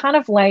 it's kind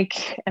of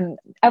like, and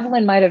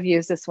Evelyn might have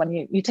used this one,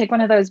 you take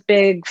one of those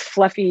big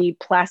fluffy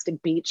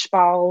plastic beach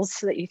balls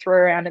that you throw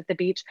around at the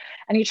beach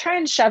and you try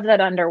and shove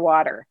that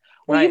underwater.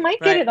 Well, you might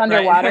get it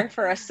underwater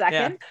for a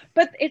second,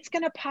 but it's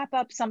going to pop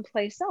up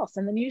someplace else.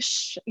 And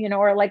then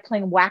or like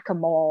playing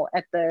whack-a-mole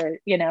at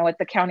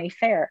the county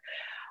fair.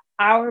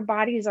 Our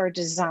bodies are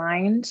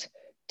designed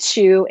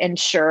to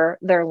ensure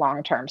their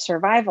long-term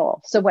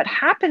survival. So what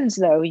happens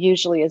though,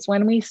 usually is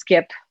when we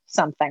skip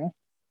something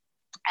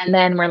and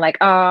then we're like,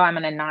 oh, I'm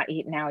going to not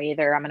eat now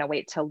either. I'm going to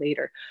wait till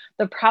later.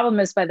 The problem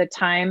is by the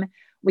time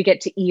we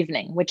get to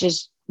evening, which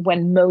is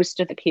when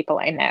most of the people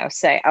I know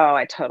say, oh,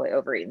 I totally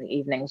overeat in the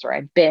evenings or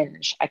I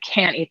binge. I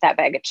can't eat that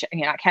bag of chips.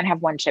 I can't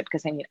have one chip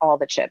because I need all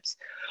the chips.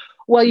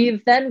 Well,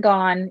 you've then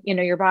gone,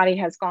 your body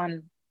has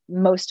gone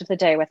most of the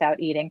day without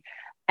eating.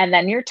 And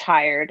then you're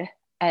tired.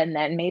 And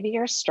then maybe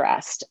you're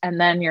stressed. And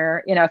then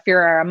you're, if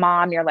you're a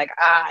mom, you're like,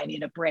 I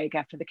need a break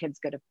after the kids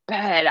go to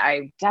bed.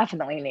 I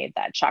definitely need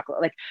that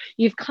chocolate. Like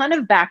you've kind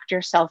of backed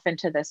yourself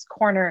into this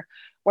corner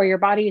where your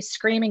body is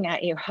screaming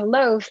at you,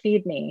 hello,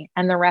 feed me.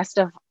 And the rest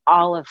of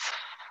all of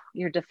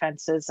your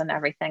defenses and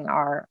everything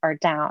are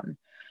down.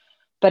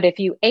 But if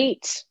you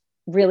ate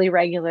really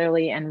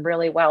regularly and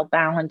really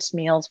well-balanced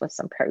meals with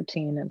some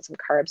protein and some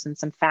carbs and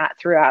some fat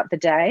throughout the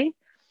day,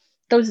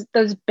 those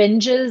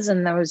binges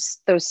and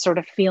those sort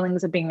of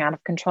feelings of being out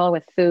of control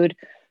with food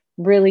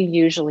really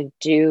usually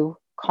do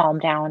calm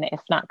down, if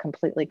not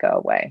completely go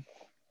away.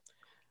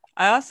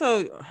 I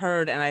also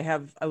heard, and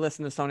I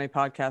listen to so many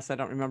podcasts, I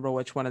don't remember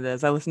which one it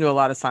is. I listen to a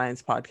lot of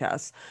science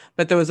podcasts,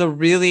 but there was a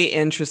really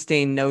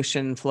interesting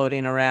notion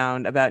floating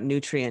around about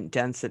nutrient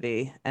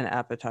density and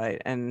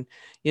appetite. And,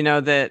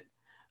 that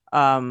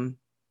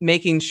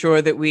making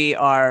sure that we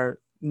are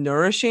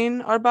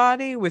nourishing our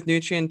body with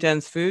nutrient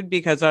dense food,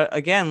 because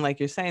again, like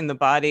you're saying, the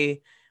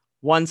body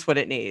wants what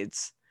it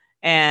needs.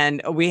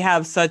 And we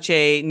have such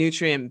a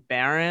nutrient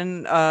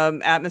barren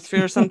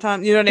atmosphere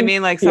sometimes. You know what I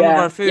mean? Like some of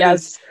Yeah. our food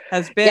Yes.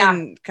 has Yeah.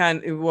 been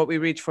kind of what we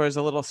reach for is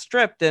a little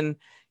stripped. And,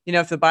 you know,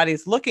 if the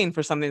body's looking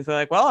for something, they're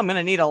like, well, I'm going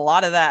to need a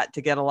lot of that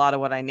to get a lot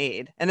of what I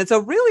need. And it's a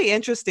really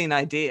interesting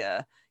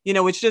idea, you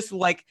know, which just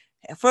like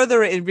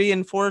further it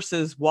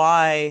reinforces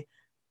why,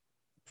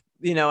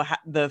 you know,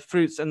 the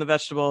fruits and the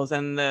vegetables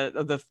and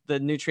the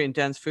nutrient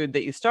dense food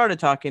that you started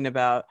talking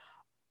about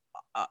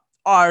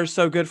are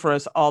so good for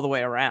us all the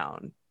way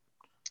around.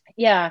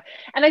 Yeah.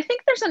 And I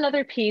think there's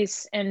another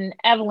piece, and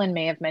Evelyn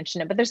may have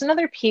mentioned it, but there's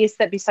another piece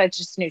that besides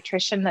just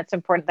nutrition that's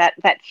important,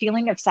 that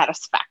feeling of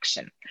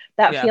satisfaction,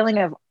 that Yeah. feeling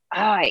of, oh,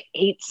 I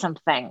ate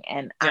something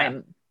and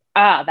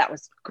Yeah. that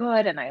was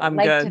good and I I'm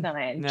liked good. it and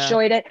I Yeah.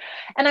 enjoyed it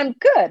and I'm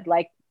good.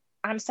 Like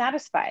I'm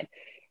satisfied.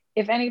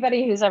 If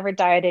anybody who's ever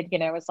dieted, you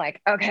know, is like,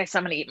 okay, so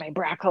I'm gonna eat my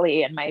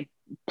broccoli and my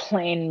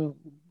plain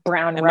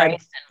brown And my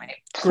rice and my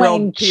plain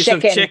grilled piece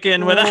of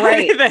chicken without right?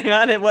 anything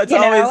on it. What's You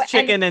always know,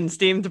 chicken and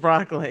steamed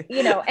broccoli.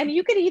 and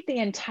you could eat the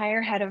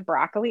entire head of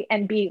broccoli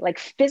and be like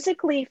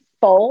physically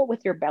full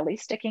with your belly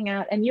sticking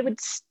out, and you would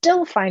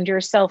still find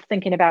yourself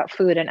thinking about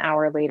food an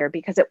hour later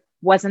because it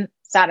wasn't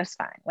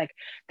satisfying. Like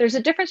there's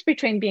a difference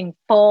between being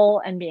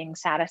full and being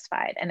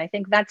satisfied. And I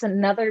think that's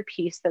another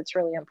piece that's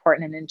really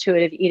important in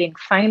intuitive eating,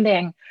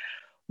 finding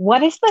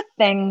what is the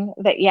thing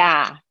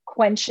that,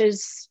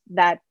 quenches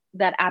that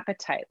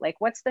appetite. Like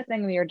what's the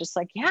thing that you're just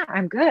like, yeah,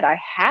 I'm good, I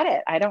had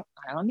it, I don't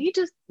need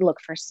to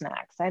look for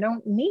snacks, I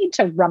don't need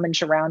to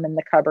rummage around in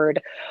the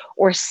cupboard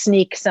or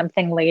sneak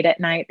something late at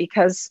night,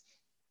 because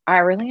I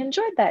really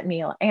enjoyed that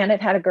meal and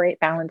it had a great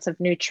balance of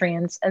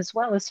nutrients as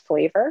well as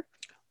flavor.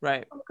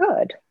 Right.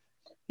 Good.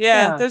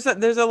 Yeah, Yeah.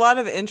 there's a lot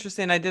of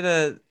interesting. I did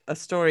a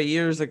story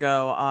years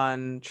ago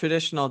on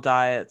traditional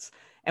diets,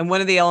 and one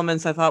of the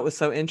elements I thought was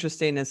so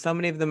interesting is so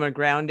many of them are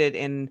grounded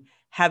in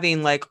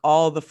having like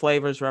all the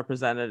flavors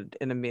represented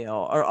in a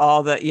meal, or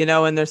all the, you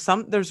know, and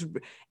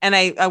and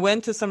I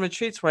went to some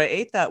retreats where I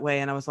ate that way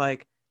and I was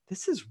like,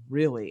 this is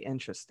really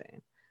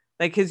interesting.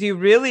 Like, because you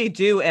really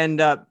do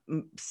end up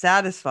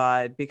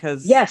satisfied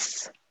because,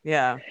 Yes.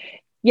 yeah.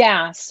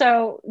 Yeah,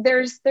 so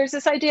there's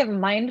this idea of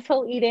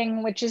mindful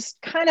eating, which is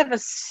kind of a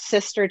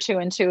sister to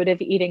intuitive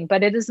eating,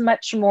 but it is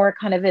much more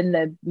kind of in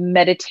the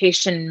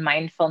meditation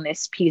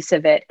mindfulness piece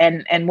of it.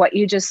 And what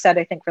you just said,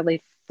 I think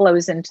really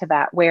flows into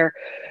that, where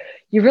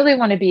you really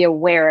want to be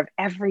aware of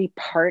every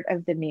part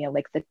of the meal,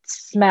 like the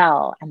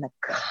smell and the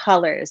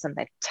colors and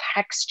the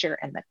texture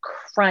and the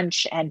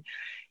crunch. And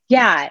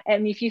yeah.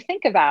 And if you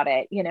think about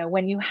it, you know,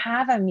 when you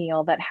have a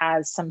meal that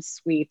has some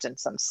sweet and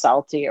some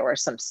salty, or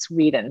some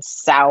sweet and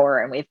sour,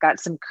 and we've got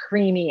some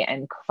creamy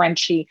and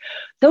crunchy,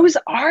 those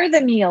are the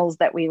meals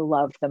that we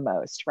love the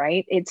most,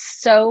 right?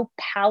 It's so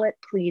palate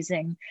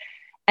pleasing.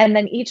 And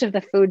then each of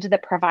the foods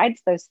that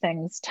provides those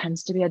things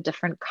tends to be a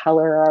different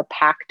color or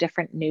pack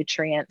different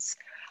nutrients.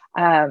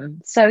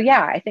 So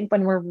yeah, I think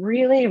when we're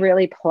really,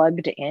 really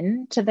plugged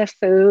into the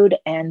food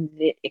and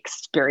the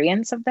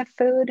experience of the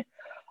food,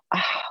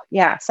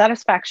 yeah,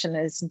 satisfaction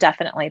is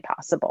definitely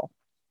possible.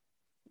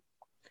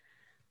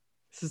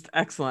 This is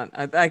excellent.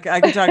 I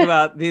could talk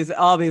about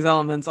all these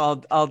elements all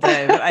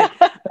day, but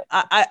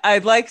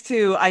I'd like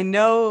to. I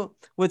know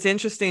what's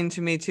interesting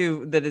to me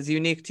too, that is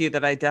unique to you,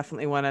 that I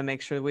definitely want to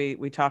make sure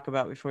we talk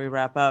about before we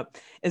wrap up,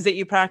 is that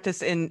you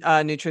practice in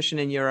nutrition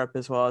in Europe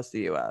as well as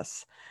the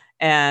U.S.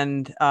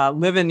 and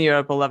live in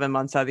Europe 11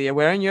 months out of the year.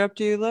 Where in Europe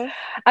do you live?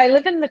 I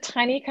live in the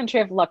tiny country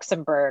of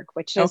Luxembourg,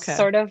 which is Okay.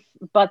 sort of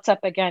butts up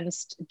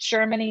against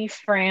Germany,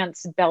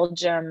 France,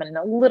 Belgium, and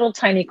a little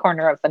tiny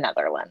corner of the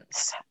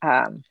Netherlands.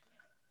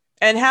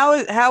 And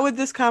how would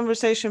this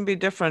conversation be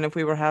different if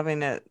we were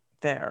having it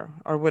there,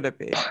 or would it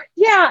be?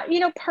 Yeah,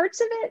 you know,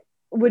 parts of it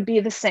would be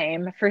the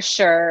same for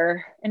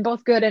sure, in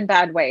both good and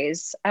bad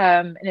ways.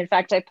 And in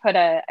fact, I put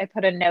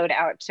a note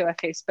out to a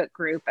Facebook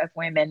group of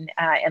women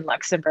in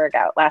Luxembourg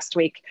out last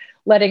week,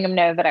 letting them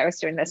know that I was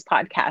doing this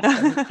podcast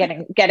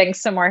and getting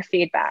some more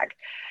feedback.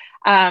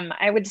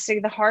 I would say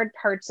the hard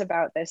parts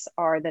about this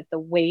are that the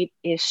weight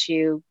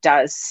issue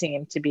does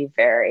seem to be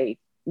very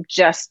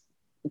just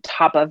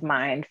top of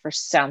mind for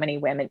so many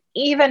women,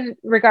 even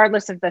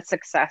regardless of the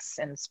success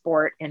in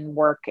sport, in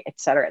work, et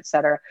cetera, et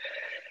cetera.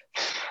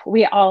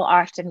 We all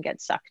often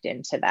get sucked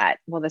into that.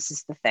 Well, this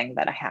is the thing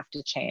that I have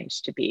to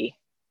change to be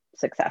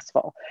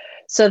successful.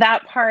 So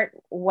that part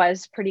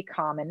was pretty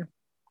common.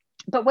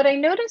 But what I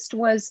noticed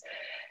was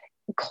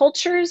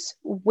cultures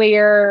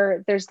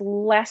where there's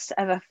less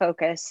of a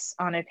focus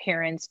on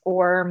appearance,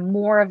 or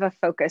more of a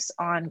focus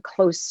on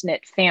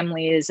close-knit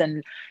families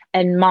and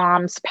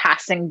moms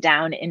passing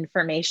down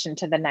information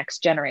to the next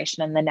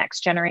generation and the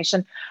next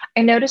generation,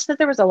 I noticed that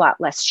there was a lot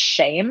less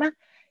shame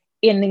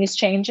in these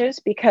changes,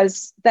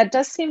 because that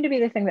does seem to be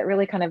the thing that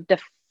really kind of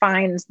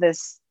defines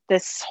this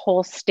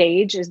whole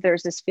stage. Is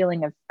there's this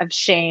feeling of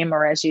shame,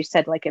 or as you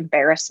said, like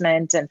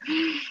embarrassment, and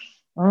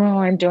oh,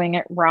 I'm doing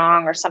it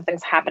wrong, or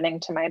something's happening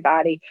to my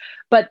body.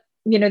 But,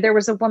 you know, there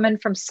was a woman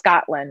from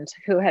Scotland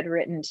who had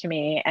written to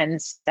me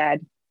and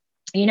said,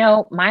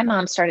 my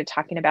mom started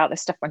talking about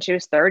this stuff when she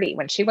was 30,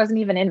 when she wasn't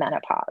even in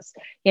menopause,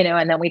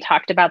 and then we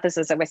talked about this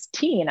as I was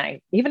teen.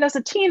 Even as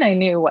a teen, I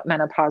knew what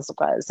menopause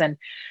was. And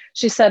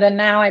she said, and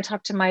now I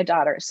talk to my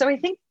daughter. So I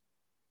think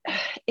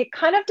it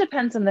kind of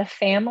depends on the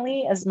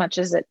family as much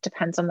as it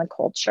depends on the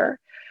culture.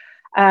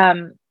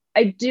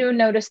 I do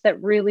notice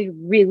that really,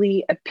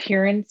 really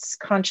appearance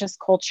conscious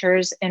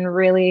cultures and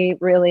really,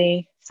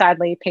 really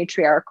sadly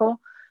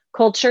patriarchal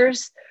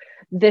cultures,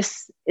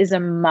 this is a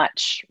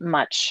much,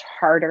 much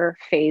harder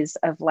phase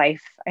of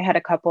life. I had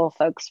a couple of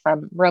folks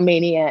from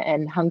Romania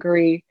and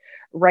Hungary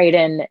write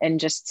in and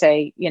just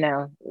say,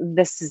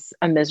 this is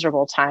a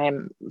miserable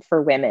time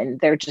for women.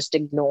 They're just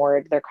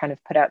ignored. They're kind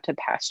of put out to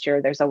pasture.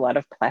 There's a lot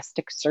of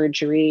plastic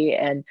surgery,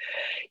 and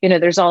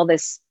there's all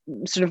this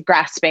sort of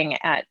grasping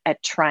at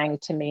trying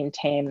to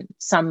maintain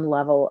some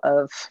level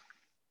of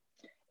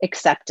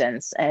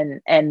acceptance,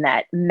 and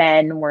that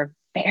men were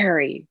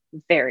very,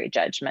 very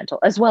judgmental,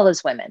 as well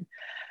as women.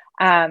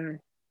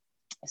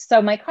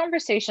 So my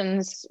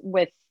conversations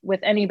with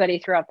anybody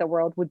throughout the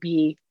world would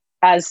be,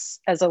 as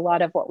a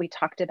lot of what we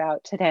talked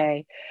about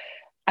today,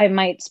 I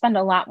might spend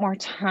a lot more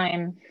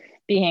time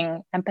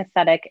being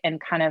empathetic and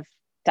kind of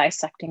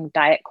dissecting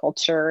diet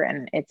culture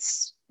and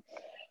its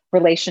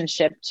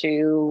relationship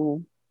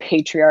to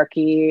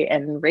patriarchy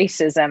and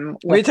racism.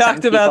 We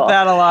talked about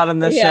that a lot on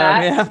this show.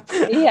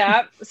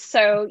 Yeah.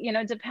 So,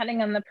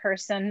 depending on the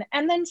person.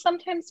 And then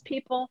sometimes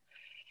people,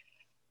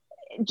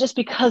 just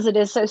because it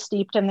is so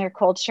steeped in their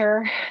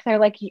culture, they're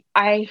like,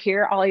 I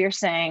hear all you're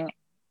saying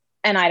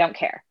and I don't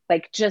care.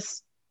 Like,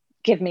 just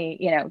give me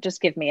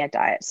a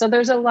diet. So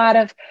there's a lot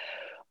of,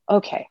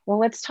 okay, well,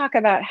 let's talk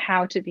about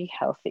how to be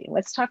healthy.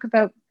 Let's talk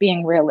about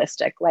being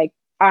realistic. Like,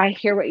 I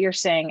hear what you're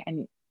saying,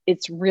 and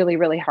it's really,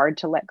 really hard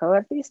to let go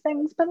of these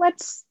things, but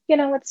let's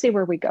see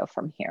where we go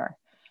from here.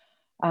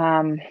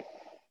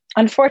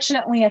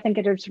 Unfortunately, I think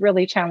it is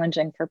really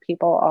challenging for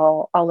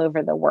people all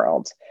over the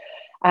world.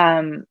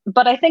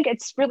 But I think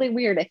it's really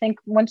weird. I think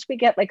once we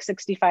get like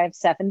 65,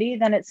 70,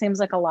 then it seems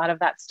like a lot of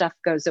that stuff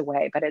goes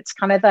away, but it's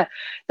kind of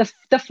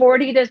the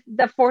 40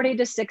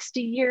 to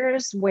 60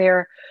 years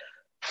where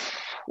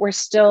we're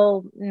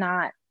still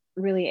not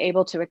really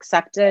able to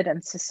accept it.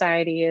 And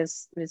society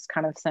is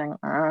kind of saying,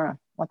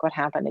 look what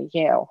happened to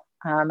you.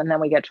 And then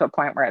we get to a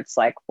point where it's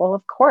like, well,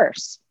 of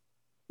course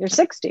you're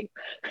 60,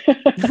 but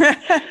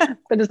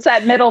it's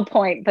that middle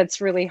point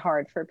that's really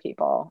hard for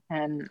people.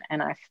 And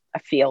I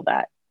feel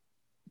that.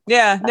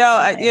 Yeah, no,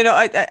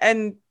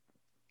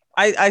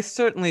 I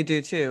certainly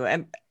do too.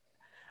 And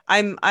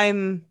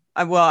I'm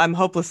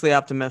hopelessly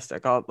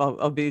optimistic.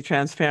 I'll be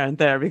transparent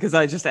there because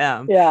I just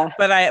am. Yeah.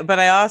 But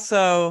I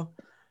also,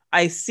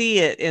 I see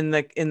it in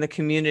the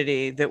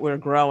community that we're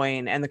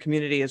growing, and the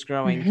community is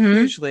growing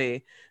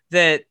hugely,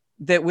 that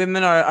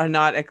women are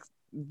not,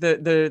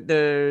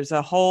 there's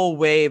a whole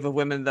wave of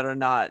women that are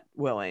not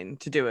willing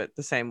to do it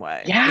the same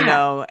way.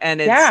 Yeah.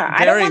 And it's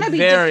I don't want to be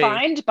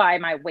defined by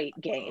my weight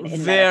gain.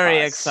 Very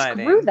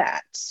exciting. Screw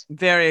that.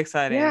 Very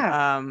exciting.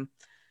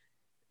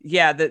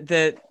 Yeah. That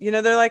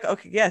they're like,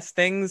 okay, yes,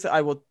 things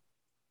I will,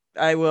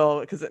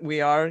 because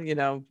we are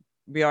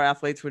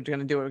athletes. We're going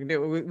to do what we can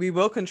do. We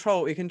will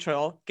control what we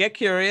control. Get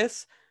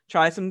curious,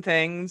 try some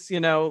things,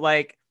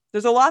 like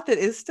there's a lot that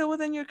is still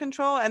within your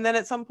control. And then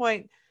at some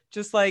point,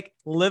 just like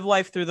live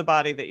life through the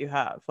body that you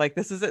have. Like,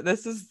 this is it.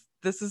 This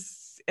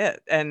is it.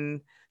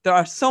 And there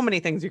are so many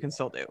things you can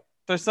still do.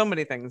 There's so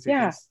many things you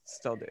can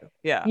still do.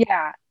 Yeah.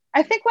 Yeah.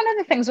 I think one of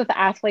the things with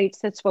athletes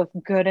that's both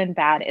good and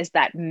bad is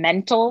that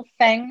mental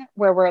thing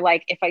where we're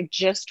like, if I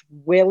just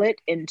will it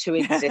into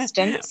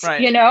existence, right.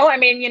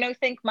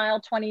 Think mile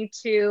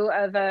 22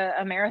 of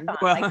a marathon.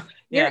 Well,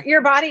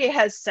 your body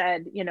has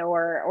said,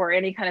 or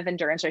any kind of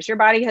endurance race, your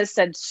body has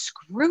said,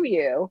 screw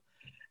you.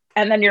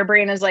 And then your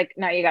brain is like,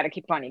 no, you got to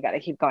keep going. You got to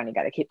keep going. You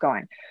got to keep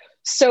going.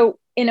 So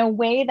in a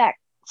way that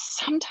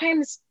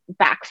sometimes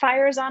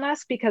backfires on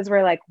us because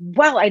we're like,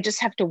 well, I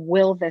just have to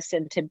will this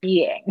into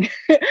being.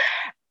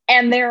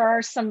 And there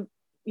are some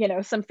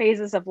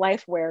phases of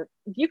life where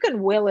you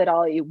can will it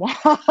all you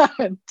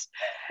want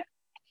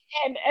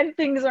and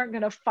things aren't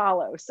going to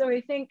follow. So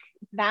I think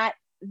that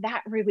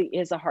really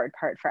is a hard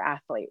part for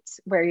athletes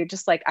where you're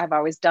just like, I've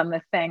always done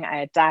the thing. I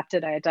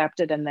adapted.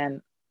 And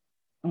then,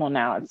 well,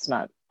 now it's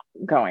not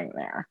going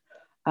there.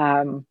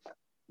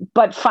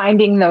 But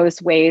finding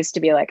those ways to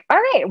be like, all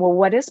right, well,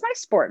 what is my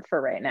sport for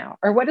right now?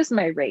 Or what is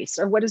my race?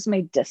 Or what is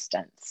my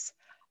distance?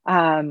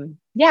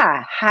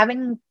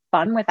 Having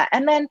fun with that.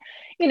 And then,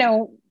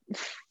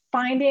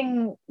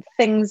 finding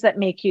things that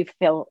make you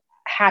feel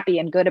happy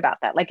and good about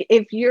that. Like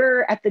if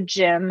you're at the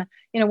gym,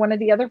 one of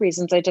the other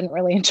reasons I didn't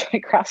really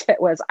enjoy CrossFit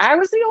was I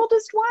was the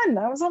oldest one.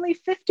 I was only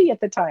 50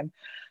 at the time.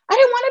 I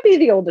didn't want to be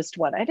the oldest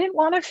one. I didn't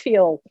want to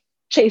feel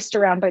chased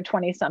around by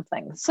 20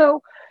 something.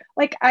 So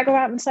like I go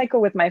out and cycle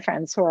with my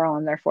friends who are all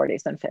in their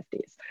 40s and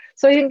 50s.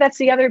 So I think that's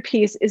the other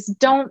piece is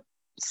don't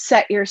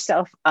set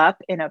yourself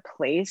up in a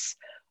place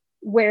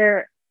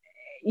where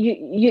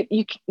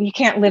you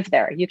can't live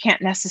there. You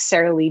can't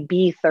necessarily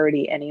be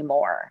 30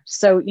 anymore.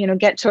 So,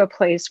 get to a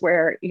place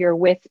where you're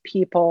with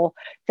people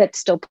that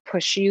still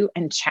push you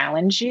and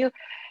challenge you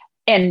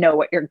and know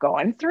what you're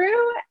going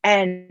through,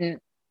 and,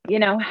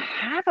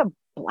 have a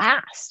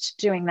blast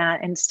doing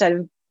that instead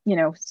of,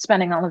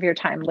 spending all of your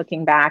time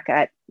looking back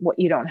at what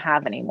you don't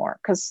have anymore.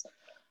 Cause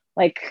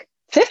like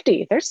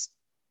 50, there's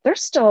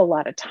still a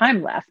lot of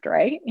time left,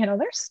 right?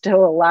 There's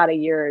still a lot of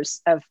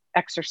years of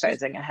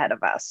exercising ahead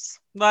of us.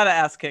 A lot of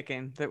ass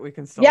kicking that we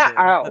can still do.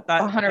 Oh,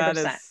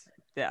 100%.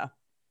 Yeah.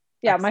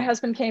 Yeah, my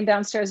husband came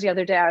downstairs the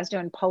other day. I was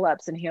doing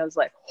pull-ups and he was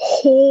like,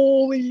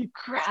 holy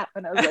crap.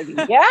 And I was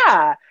like,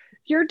 yeah,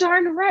 you're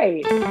darn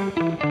right.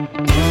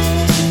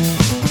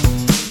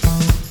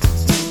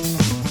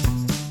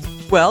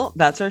 Well,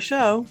 that's our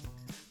show.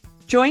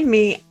 Join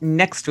me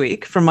next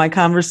week for my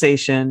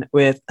conversation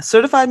with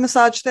certified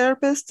massage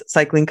therapist,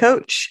 cycling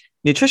coach,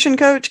 nutrition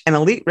coach, and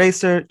elite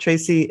racer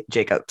Tracy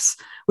Jacobs.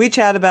 We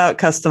chat about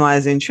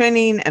customizing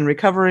training and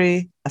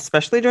recovery,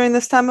 especially during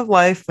this time of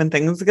life when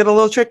things get a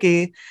little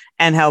tricky,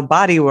 and how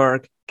body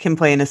work can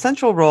play an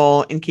essential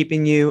role in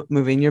keeping you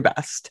moving your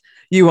best.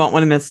 You won't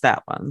want to miss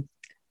that one.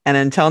 And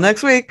until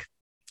next week,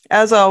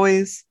 as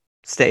always,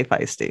 stay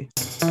feisty.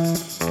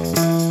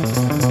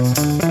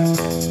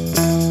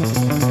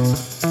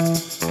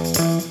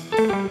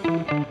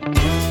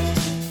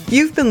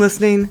 You've been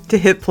listening to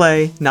Hit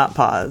Play, Not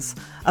Pause,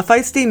 a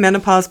feisty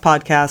menopause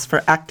podcast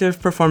for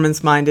active,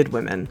 performance-minded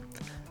women.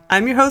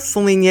 I'm your host,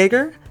 Celine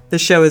Yeager. The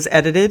show is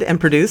edited and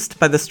produced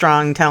by the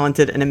strong,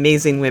 talented, and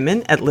amazing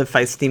women at Live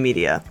Feisty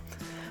Media.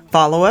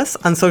 Follow us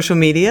on social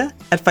media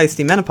at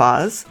Feisty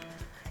Menopause,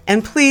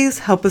 and please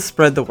help us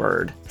spread the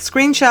word.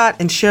 Screenshot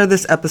and share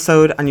this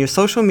episode on your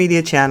social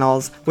media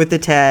channels with the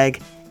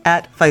tag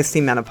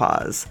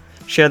 @FeistyMenopause.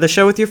 Share the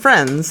show with your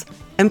friends,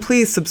 and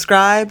please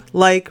subscribe,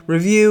 like,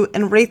 review,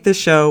 and rate this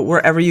show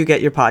wherever you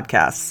get your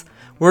podcasts.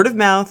 Word of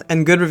mouth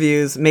and good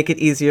reviews make it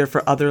easier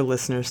for other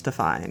listeners to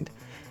find.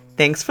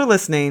 Thanks for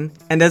listening,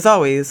 and as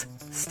always,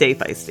 stay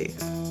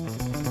feisty.